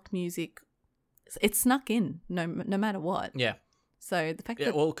like rock music, it snuck in no matter what. Yeah. So the fact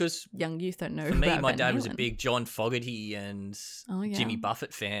that because young youth don't know for me, about my Van dad was a Halen. big John Fogerty and Jimmy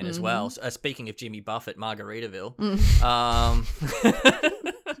Buffett fan as well. Speaking of Jimmy Buffett, Margaritaville.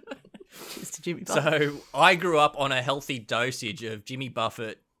 Cheers to Jimmy Buffett. So I grew up on a healthy dosage of Jimmy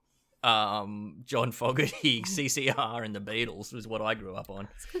Buffett, John Fogerty, CCR, and the Beatles was what I grew up on.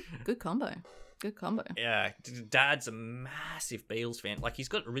 Good combo. Good combo. Yeah, Dad's a massive Beatles fan. Like he's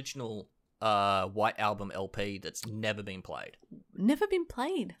got original White Album LP that's never been played. Never been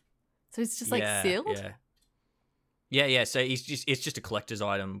played. So it's just like sealed? Yeah. So it's just a collector's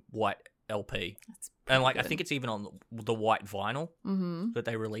item, white LP. And like good. I think it's even on the white vinyl that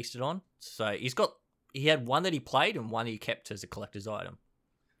they released it on. So he had one that he played and one he kept as a collector's item.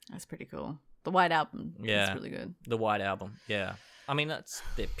 That's pretty cool. The White Album is really good. The White Album, yeah. I mean, that's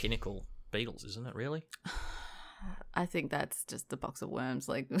their pinnacle Beatles, isn't it, really? I think that's just a box of worms.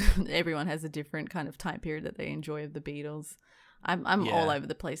 Like, everyone has a different kind of time period that they enjoy of the Beatles. I'm all over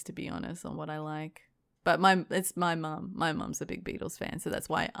the place, to be honest, on what I like. But it's my mum. My mum's a big Beatles fan, so that's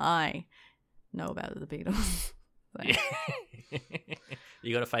why I know about the Beatles. So.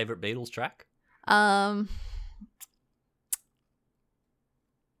 You got a favourite Beatles track? I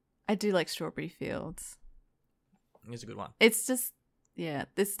do like Strawberry Fields. It's a good one. It's just,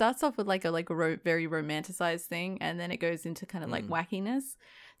 this starts off with like a very romanticized thing, and then it goes into kind of like wackiness.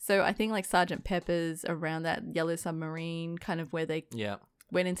 So I think like Sgt. Pepper's around that Yellow Submarine, kind of where they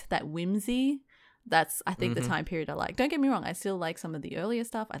went into that whimsy. That's, I think, the time period I like. Don't get me wrong, I still like some of the earlier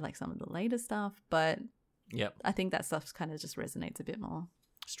stuff. I like some of the later stuff, but I think that stuff kind of just resonates a bit more.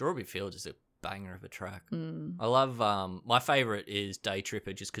 Strawberry Fields is a banger of a track. I love, my favourite is Day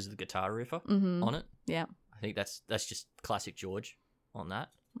Tripper just because of the guitar riff on it. Yeah. I think that's just classic George on that.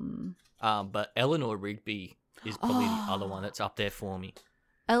 But Eleanor Rigby is probably the other one that's up there for me.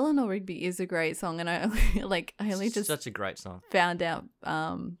 Eleanor Rigby is a great song, and I only just such a great song. Found out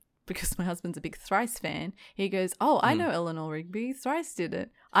because my husband's a big Thrice fan. He goes, "Oh, I know Eleanor Rigby. Thrice did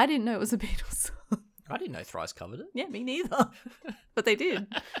it. I didn't know it was a Beatles song." I didn't know Thrice covered it. Yeah, me neither. But they did.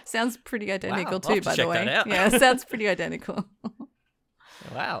 Sounds pretty identical I'll too, by the way. That out. Yeah, sounds pretty identical.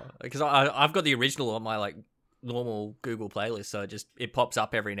 Wow, because I've got the original on my like normal Google playlist, so it pops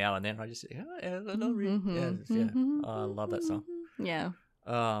up every now and then. I just Eleanor Rigby. I love that song. Yeah.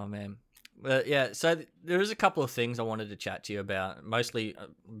 Oh man. So there is a couple of things I wanted to chat to you about, mostly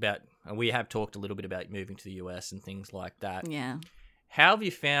about, and we have talked a little bit about moving to the US and things like that. Yeah. How have you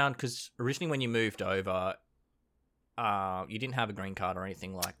found, because originally when you moved over, you didn't have a green card or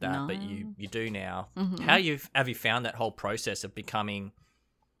anything like that, but you do now. How have you found that whole process of becoming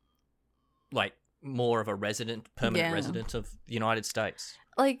like more of a permanent resident of the United States?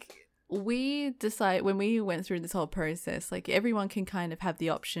 Like, we decide when we went through this whole process, like everyone can kind of have the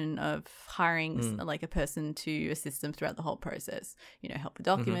option of hiring like a person to assist them throughout the whole process, you know, help with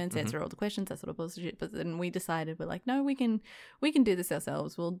documents, answer all the questions, that sort of bullshit. But then we decided, we're like, no, we can do this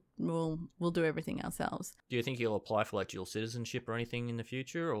ourselves. We'll do everything ourselves. Do you think you'll apply for like dual citizenship or anything in the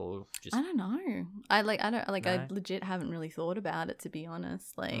future, or just? I don't know. I legit haven't really thought about it, to be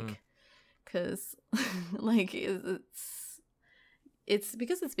honest. Like, because like it's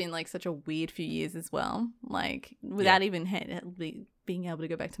because it's been like such a weird few years as well, like without even being able to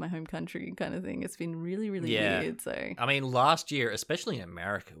go back to my home country kind of thing. It's been really, really weird. So I mean, last year, especially in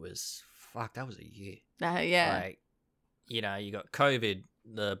America, that was a year. Like, you know, you got COVID,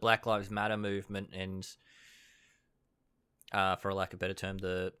 the Black Lives Matter movement, and for a lack of a better term,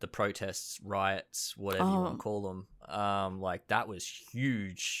 the protests, riots, whatever you want to call them. Like that was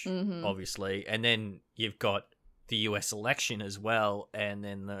huge, obviously. And then you've got the US election as well, and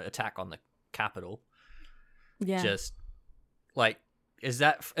then the attack on the Capitol. Yeah. Just like, is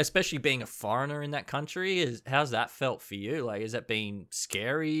that, especially being a foreigner in that country, how's that felt for you? Like, has that been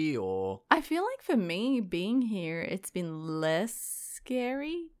scary, or? I feel like for me, being here, it's been less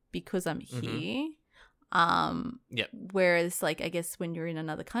scary because I'm here. Whereas like, I guess when you're in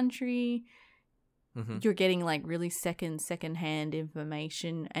another country, you're getting like really second-hand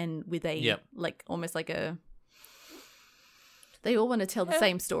information, and with a like almost like a They all want to tell the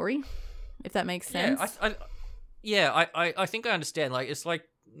same story, if that makes sense. I think I understand. Like, it's like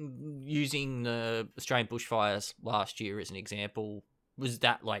using the Australian bushfires last year as an example. Was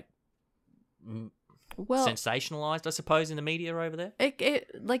that like sensationalized, I suppose, in the media over there?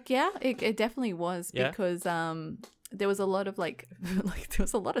 It definitely was, because there was a lot of like there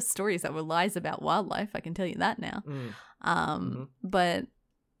was a lot of stories that were lies about wildlife. I can tell you that now. But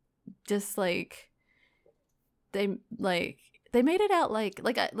just like they made it out like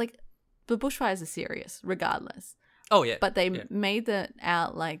the bushfires are serious regardless. Oh yeah. But they made it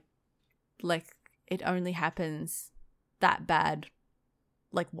out like it only happens that bad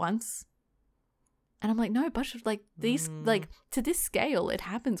like once. And I'm like, no, but like these like to this scale it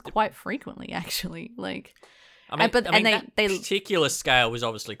happens quite frequently actually. Like that particular scale was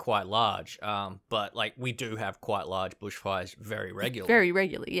obviously quite large. But like we do have quite large bushfires very regularly. Very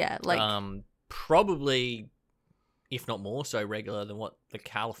regularly, yeah. Like probably, if not more so regular than what the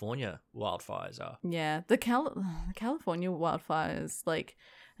California wildfires are. Yeah, the California wildfires, like,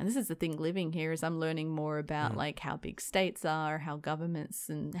 and this is the thing living here is I'm learning more about like how big states are, how governments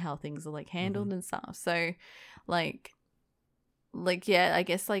and how things are like handled and stuff. So, like yeah, I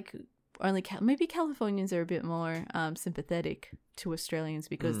guess like only maybe Californians are a bit more sympathetic to Australians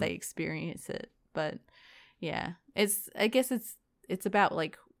because they experience it. But yeah, I guess it's about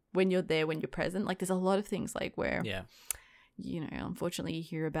like when you're there, when you're present. Like there's a lot of things like where you know, unfortunately you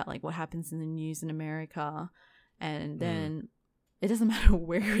hear about like what happens in the news in America, and then it doesn't matter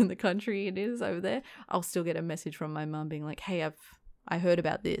where in the country it is over there, I'll still get a message from my mum being like, hey, I heard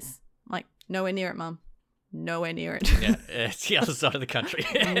about this. I'm like, nowhere near it, mum. Nowhere near it. Yeah, it's the other side of the country.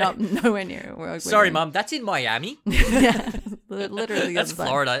 Nowhere near it. Sorry, mum, that's in Miami. Yeah, literally. That's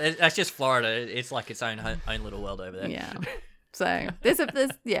Florida. That's just Florida. It's like its own little world over there. Yeah. So there's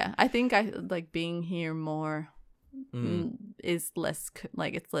I think I like being here more is less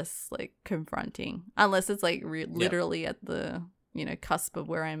like it's less like confronting, unless it's like literally at the cusp of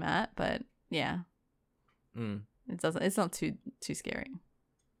where I'm at. But yeah, it's not too scary.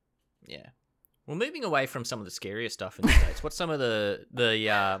 Yeah. Well, moving away from some of the scarier stuff in the States, what's some of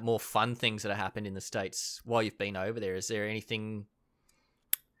the more fun things that have happened in the States while you've been over there? Is there anything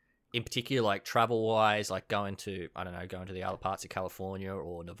in particular, like travel-wise, like going to the other parts of California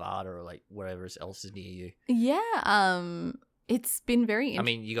or Nevada or like wherever else is near you? Yeah, it's been very I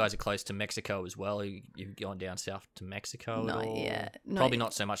mean, you guys are close to Mexico as well. You've gone down south to Mexico at all? Not yet. Probably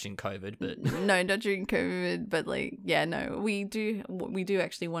not so much in COVID, but... No, not during COVID, but like, yeah, no. We do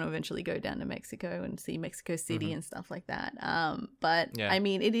actually want to eventually go down to Mexico and see Mexico City and stuff like that. But I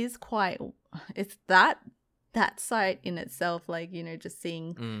mean, it is quite... It's that site in itself, like, just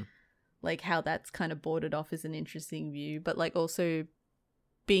seeing... like how that's kind of boarded off is an interesting view, but like also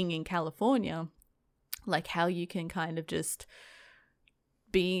being in California, like how you can kind of just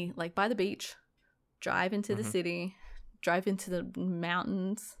be like by the beach, drive into the city, drive into the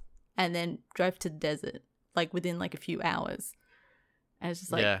mountains, and then drive to the desert like within like a few hours. And it's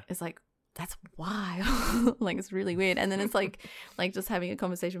just like it's like that's wild. Like it's really weird. And then it's like just having a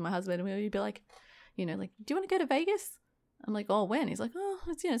conversation with my husband, and we'd be like, like, do you want to go to Vegas? I'm like, oh, when? He's like, oh,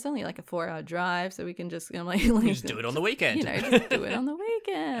 it's only like a 4-hour drive, so we can just, I'm like just do it on the weekend. Just do it on the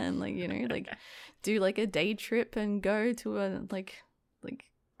weekend. Like, like do like a day trip and go to a like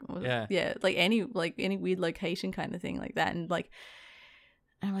any weird location kind of thing like that. And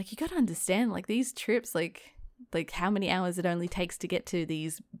I'm like, you got to understand, like these trips, like how many hours it only takes to get to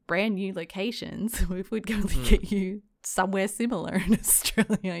these brand new locations. If we'd go to get you somewhere similar in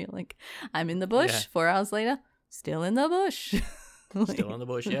Australia, you're like, I'm in the bush. 4 hours later. Still in the bush. Still in the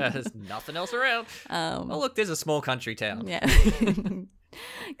bush, yeah. There's nothing else around. Oh, look, there's a small country town. Yeah.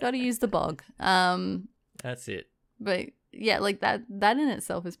 Got to use the bog. That's it. But yeah, like that in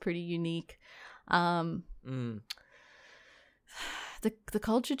itself is pretty unique. The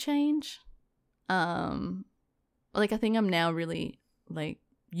culture change. Like I think I'm now really like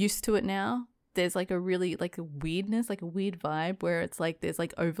used to it now. There's like a really like a weirdness, like a weird vibe where it's like there's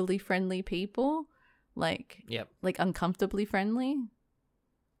like overly friendly people. Like uncomfortably friendly.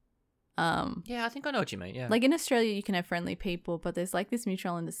 Yeah, I think I know what you mean. Yeah, like in Australia you can have friendly people, but there's like this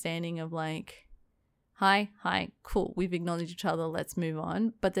mutual understanding of like, hi, cool, we've acknowledged each other, let's move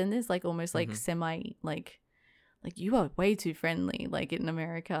on. But then there's like almost like semi like you are way too friendly. Like in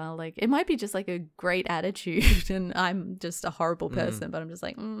America, like it might be just like a great attitude and I'm just a horrible person, but I'm just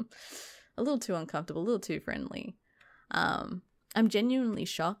like a little too uncomfortable, a little too friendly. I'm genuinely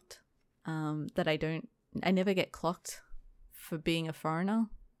shocked that I never get clocked for being a foreigner.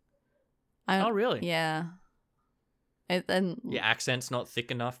 Oh, really? Yeah. And your accent's not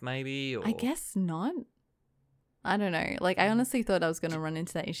thick enough, maybe? Or... I guess not. I don't know. Like, I honestly thought I was going to run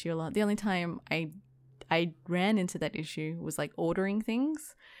into that issue a lot. The only time I ran into that issue was like ordering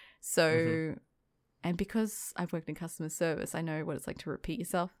things. So, and because I've worked in customer service, I know what it's like to repeat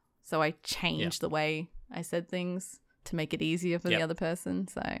yourself. So I changed the way I said things to make it easier for the other person.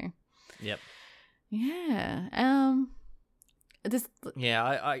 So, yeah. This. Yeah,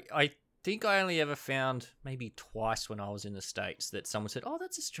 I think I only ever found maybe twice when I was in the States that someone said, "Oh,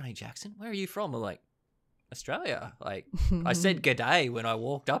 that's a strange accent. Where are you from?" I'm like, Australia. Like, I said g'day when I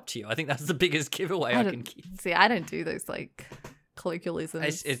walked up to you. I think that's the biggest giveaway I can give. See, I don't do those like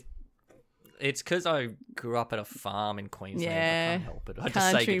colloquialisms. It's because I grew up at a farm in Queensland. Yeah. I can't help it. I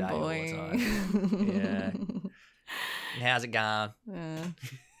just say g'day boy. all the time. Yeah. How's it going?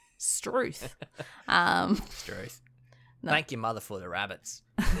 Struth. Struth. No. Thank your mother for the rabbits.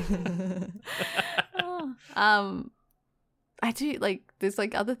 I do like. There's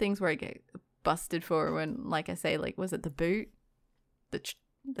like other things where I get busted for when, like I say, like, was it the boot?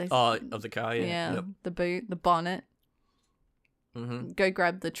 Of the car, yeah. Yeah, yep. the boot, the bonnet. Mm-hmm. Go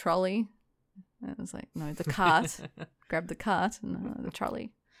grab the trolley. And it was like, no, the cart. Grab the cart and the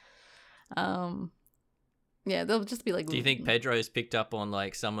trolley. Yeah, they'll just be like. Do you think Pedro's picked up on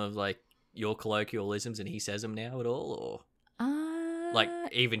like some of like your colloquialisms and he says them now at all, or like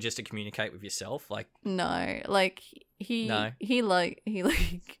even just to communicate with yourself? Like, no, like he like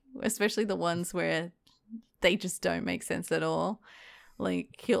especially the ones where they just don't make sense at all.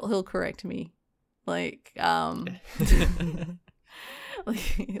 Like he'll correct me, like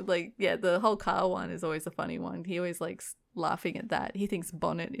like yeah, the whole car one is always a funny one. He always likes laughing at that. He thinks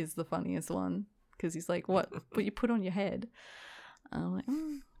bonnet is the funniest one because he's like, what you put on your head? I'm like,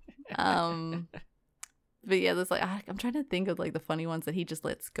 but yeah, there's like I'm trying to think of like the funny ones that he just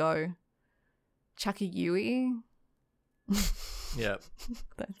lets go. Chuck a Yui. Yeah,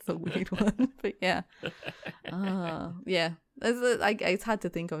 that's a weird one, but yeah, yeah. It's hard to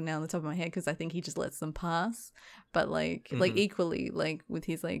think of now on the top of my head because I think he just lets them pass. But like equally, like with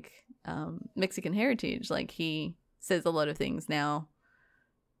his like Mexican heritage, like he says a lot of things now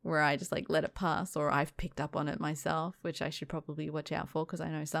where I just like let it pass, or I've picked up on it myself, which I should probably watch out for because I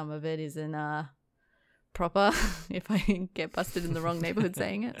know some of it isn't proper if I get busted in the wrong neighborhood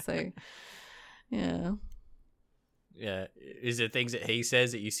saying it. So yeah. Yeah. Is there things that he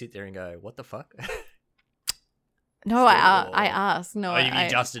says that you sit there and go, what the fuck? No, I ask. No, you've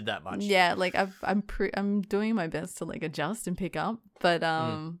adjusted that much. Yeah, like I'm doing my best to like adjust and pick up, but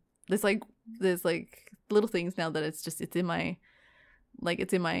there's like little things now that it's in my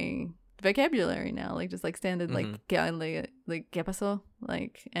vocabulary now, like just like standard like ¿qué pasó?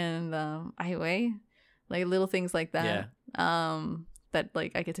 Like and ay güey, like little things like that. Yeah. That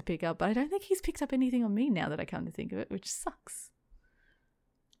like I get to pick up, but I don't think he's picked up anything on me now that I come to think of it, which sucks.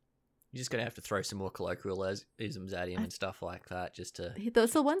 You're just gonna have to throw some more colloquialisms at him and stuff like that, just to. Those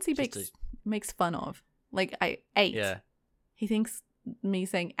are the ones he makes fun of. Like I ate. Yeah. He thinks me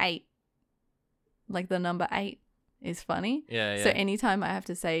saying 8, like the number 8, is funny. Yeah. Yeah. So anytime I have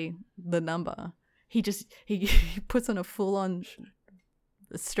to say the number, he puts on a full on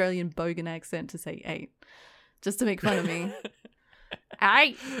Australian bogan accent to say 8, just to make fun of me.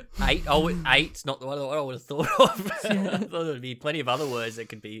 8. 8. Oh, 8's not what I would have thought of. I thought there'd be plenty of other words that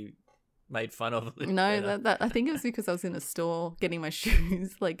could be made fun of. No, that I think it was because I was in a store getting my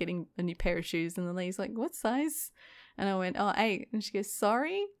shoes, like getting a new pair of shoes, and the lady's like, "What size?" And I went, "Oh, 8." And she goes,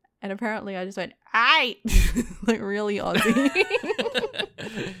 "Sorry." And apparently I just went 8, like really Aussie.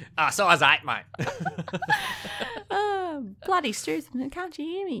 Size 8, mate. Bloody Stu, can't you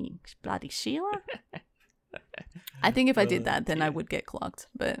hear me? Bloody Sheila. I think if I did that, then I would get clocked,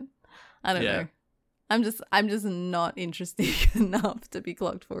 but I don't know. I'm just not interesting enough to be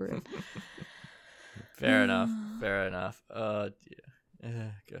clocked for it. Fair enough. Oh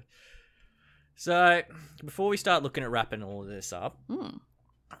dear. Good. So before we start looking at wrapping all of this up,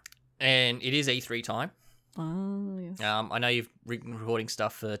 and it is E3 time. Oh yes. I know you've been recording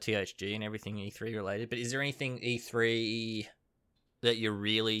stuff for THG and everything E3 related, but is there anything E3 that you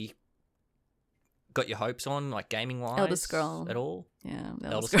really got your hopes on, like gaming wise? Elder Scrolls at all? Yeah,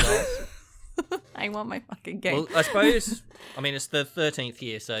 Elder Scrolls. I want my fucking game. Well, I suppose. I mean, it's the 13th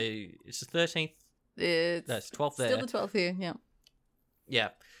year, so it's the 13th. That's 12th there. Still the 12th year. Yeah. Yeah.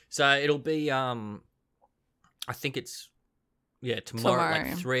 So it'll be. I think it's tomorrow.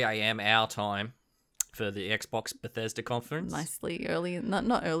 Like 3 a.m. our time for the Xbox Bethesda conference. Nicely early,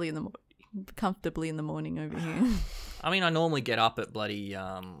 not early in the comfortably in the morning over here. I mean, I normally get up at bloody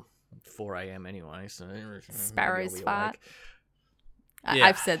 4 a.m. anyway, so Sparrow's fart. Yeah.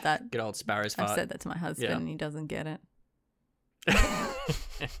 I've said that. Good old Sparrow's fart. I've said that to my husband and he doesn't get it.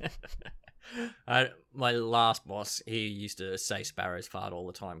 my last boss, he used to say Sparrow's fart all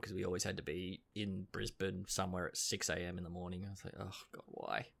the time because we always had to be in Brisbane somewhere at 6 a.m. in the morning. I was like, oh, God,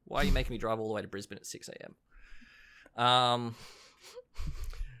 why? Why are you making me drive all the way to Brisbane at 6 a.m.?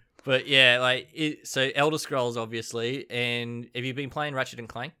 But yeah, like, so Elder Scrolls, obviously, and have you been playing Ratchet and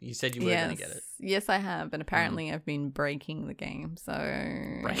Clank? You said you were going to get it. Yes, I have, and apparently I've been breaking the game, so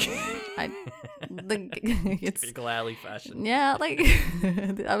it's typical alley fashion. Yeah, like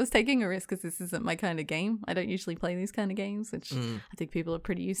I was taking a risk because this isn't my kind of game. I don't usually play these kind of games, which I think people are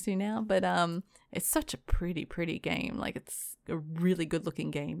pretty used to now. But it's such a pretty game. Like, it's a really good looking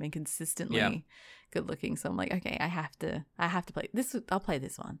game and consistently good looking. So I'm like, okay, I have to play this. I'll play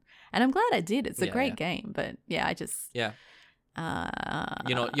this one, and I'm glad I did. It's a great game, but I just you're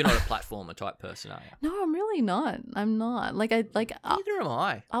not a platformer type person, are you? No, I'm really not. I'm not. Neither am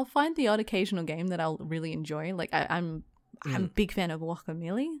I. I'll find the odd occasional game that I'll really enjoy. Like I'm a big fan of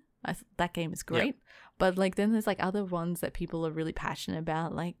Guacamelee. That game is great. But like then there's like other ones that people are really passionate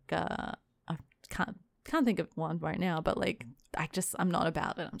about. Like I can't think of one right now, but like I'm not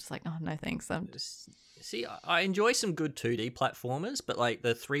about it. I'm just like, oh no thanks. See, I enjoy some good 2D platformers, but like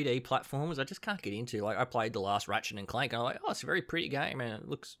the 3D platformers, I just can't get into. Like I played the last Ratchet and Clank, and I'm like, oh, it's a very pretty game, and it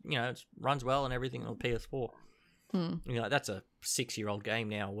looks, it runs well and everything on PS4. That's a 6-year-old game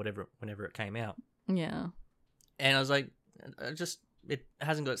now, whenever it came out. Yeah. And I was like, it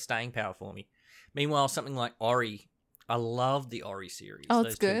hasn't got staying power for me. Meanwhile, something like Ori, I love the Ori series. Oh,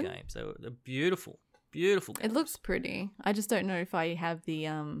 it's good. 2 games, they're beautiful. Beautiful games. It looks pretty. I just don't know if I have the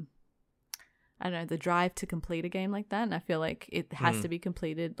I don't know, the drive to complete a game like that, and I feel like it has to be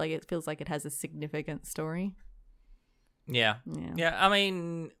completed. Like it feels like it has a significant story. Yeah. I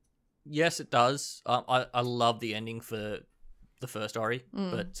mean, yes, it does. I love the ending for the first Ori,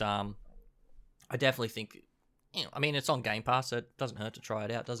 but I definitely think, I mean, it's on Game Pass, so it doesn't hurt to try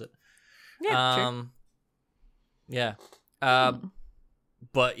it out, does it? Yeah. True. Yeah.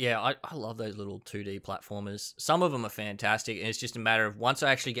 But yeah, I love those little 2D platformers. Some of them are fantastic, and it's just a matter of once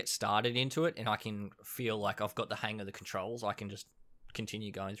I actually get started into it and I can feel like I've got the hang of the controls, I can just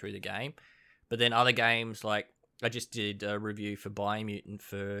continue going through the game. But then other games, like I just did a review for Biomutant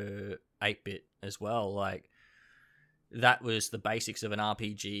for 8-bit as well. Like that was the basics of an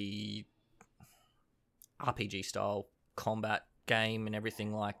RPG style combat game and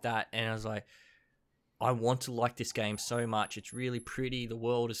everything like that. And I was like, I want to like this game so much. It's really pretty. The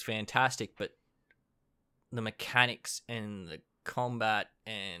world is fantastic, but the mechanics and the combat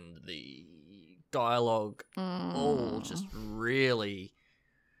and the dialogue all just really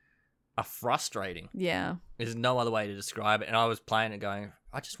are frustrating. Yeah. There's no other way to describe it. And I was playing it going,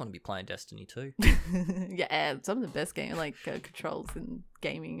 I just want to be playing Destiny 2. Yeah, some of the best game controls in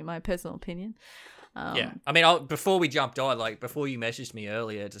gaming, in my personal opinion. Yeah, I mean, before we jumped on, like before you messaged me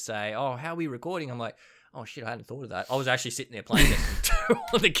earlier to say, "Oh, how are we recording?" I'm like, "Oh shit, I hadn't thought of that." I was actually sitting there playing Destiny 2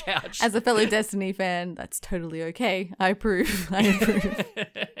 on the couch. As a fellow Destiny fan, that's totally okay. I approve.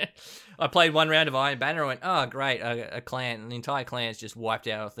 I played one round of Iron Banner and went, "Oh, great, an entire clan's just wiped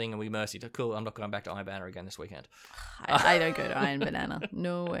out a thing, and we mercied. Cool, I'm not going back to Iron Banner again this weekend." I don't go to Iron Banana.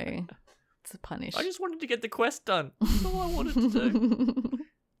 No way. It's a punish. I just wanted to get the quest done. That's all I wanted to do.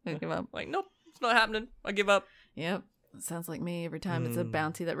 I give up. Like, nope. Not happening. I give up. Yep. Sounds like me every time it's a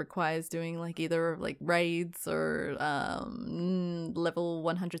bounty that requires doing like either like raids or level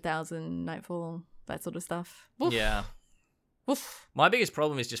 100,000 Nightfall, that sort of stuff. Oof. Yeah. Oof. My biggest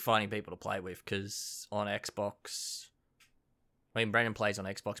problem is just finding people to play with, because on Xbox, I mean, Brandon plays on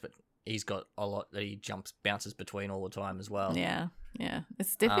Xbox, but he's got a lot that he bounces between all the time as well. Yeah.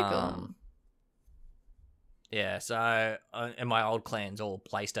 It's difficult. Yeah, so, and my old clan's all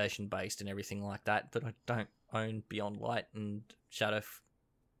PlayStation based and everything like that, but I don't own Beyond Light and Shadow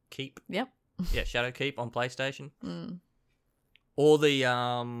Keep. Yep. Yeah, Shadow Keep on PlayStation. Or the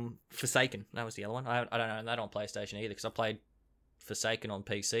Forsaken. That was the other one. I don't own that on PlayStation either, because I played Forsaken on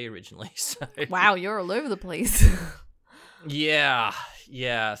PC originally. So wow, you're all over the place. Yeah.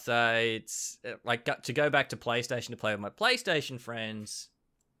 So it's like to go back to PlayStation to play with my PlayStation friends.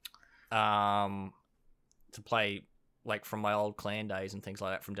 To play like from my old clan days and things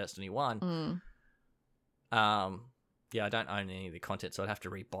like that from Destiny 1. Yeah, I don't own any of the content, so I'd have to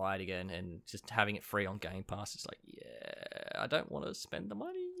rebuy it again, and just having it free on Game Pass is like, yeah, I don't want to spend the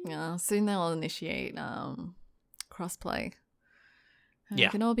money. Yeah, soon they'll initiate crossplay. Yeah, we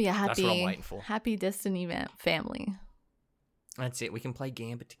can all be a that's what I'm waiting for. happy Destiny family. That's it. We can play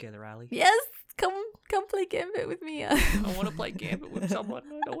Gambit together, Ali. Yes, come play Gambit with me. I want to play Gambit with someone.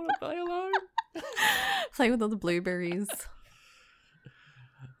 I don't want to play alone. Play with all the blueberries.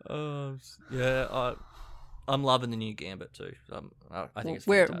 Yeah. I'm loving the new Gambit too. I think it's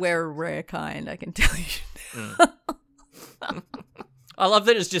we're fantastic. a rare kind, I can tell you. I love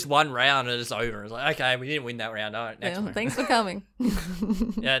that it's just one round and it's over. It's like, okay, we didn't win that round. All right, next one. Thanks for coming. Yeah,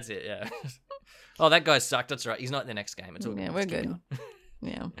 that's it. Yeah. Oh, that guy sucked. That's right. He's not in the next game. It's all Yeah, we're good.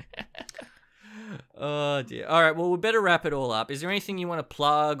 Yeah. Oh dear. All right. Well, we better wrap it all up. Is there anything you want to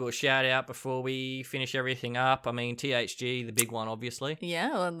plug or shout out before we finish everything up? I mean, THG, the big one, obviously.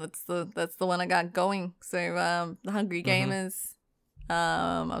 Yeah, well, that's the one I got going. So, the Hungry Gamers.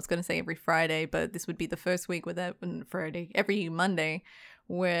 I was going to say every Friday, but this would be the first week without Friday. Every Monday,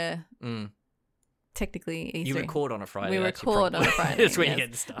 where technically E3. You record on a Friday. We record on a Friday. That's where you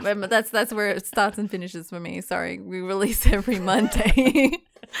get the stuff. But that's where it starts and finishes for me. Sorry, we release every Monday.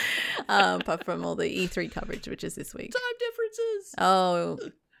 Apart from all the E3 coverage, which is this week. Time differences. Oh,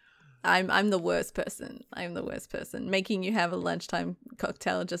 I'm the worst person. I'm the worst person. Making you have a lunchtime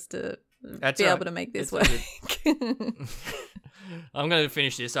cocktail just to be able to make this work. I'm going to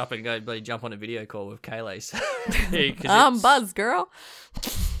finish this up and go bloody jump on a video call with Kaylee. So, I'm buzzed, girl.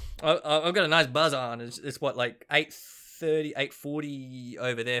 I've got a nice buzz on. It's what, like 8:30, 8:40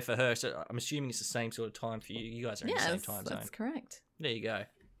 over there for her. So I'm assuming it's the same sort of time for you. You guys are in the same time zone. That's correct. There you go.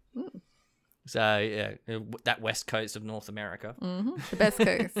 So, yeah, that west coast of North America. The best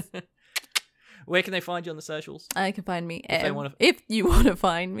coast. Where can they find you on the socials? They can find me if you want to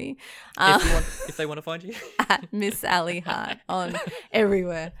find me. If they want to find you. At Miss Ally Hart on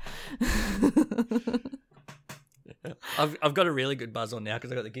everywhere. I've got a really good buzz on now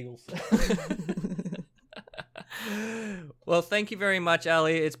because I got the giggles. Well, thank you very much,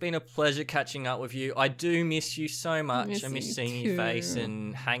 Ali. It's been a pleasure catching up with you. I do miss you so much. I miss seeing your face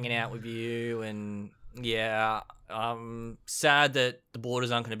and hanging out with you. And yeah, I'm sad that the borders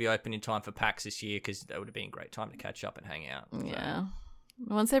aren't going to be open in time for PAX this year because that would have been a great time to catch up and hang out. Yeah.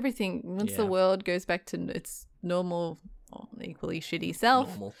 Once the world goes back to its normal, equally shitty self.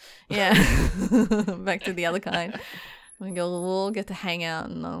 Normal. Yeah. Back to the other kind. We'll get to hang out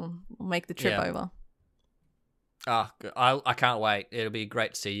and I'll make the trip over. I can't wait. It'll be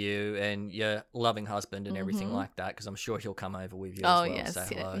great to see you and your loving husband and everything like that because I'm sure he'll come over with you as well. Yes,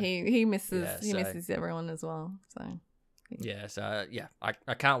 say hello. He misses everyone as well. So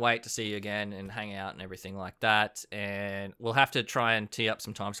I can't wait to see you again and hang out and everything like that. And we'll have to try and tee up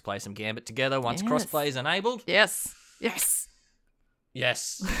some times to play some Gambit together once crossplay is enabled. Yes, 100%.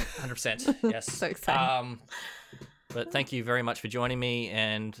 Yes. So exciting. But thank you very much for joining me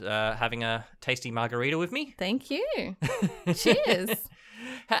and having a tasty margarita with me. Thank you. Cheers.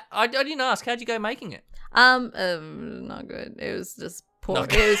 I didn't ask. How'd you go making it? Not good. It was just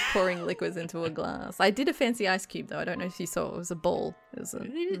pouring liquids into a glass. I did a fancy ice cube though. I don't know if you saw. It was a ball. It was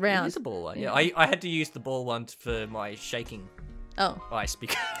round. It is a ball one. Yeah. I had to use the ball one for my shaking. Oh. Ice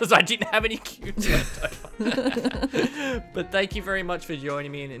because I didn't have any cubes left over. But thank you very much for joining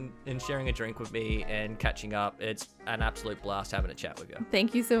me and sharing a drink with me and catching up. It's an absolute blast having a chat with you.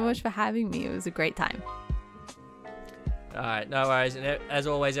 Thank you so much for having me. It was a great time. All right, no worries. And as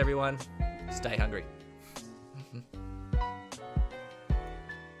always, everyone, stay hungry.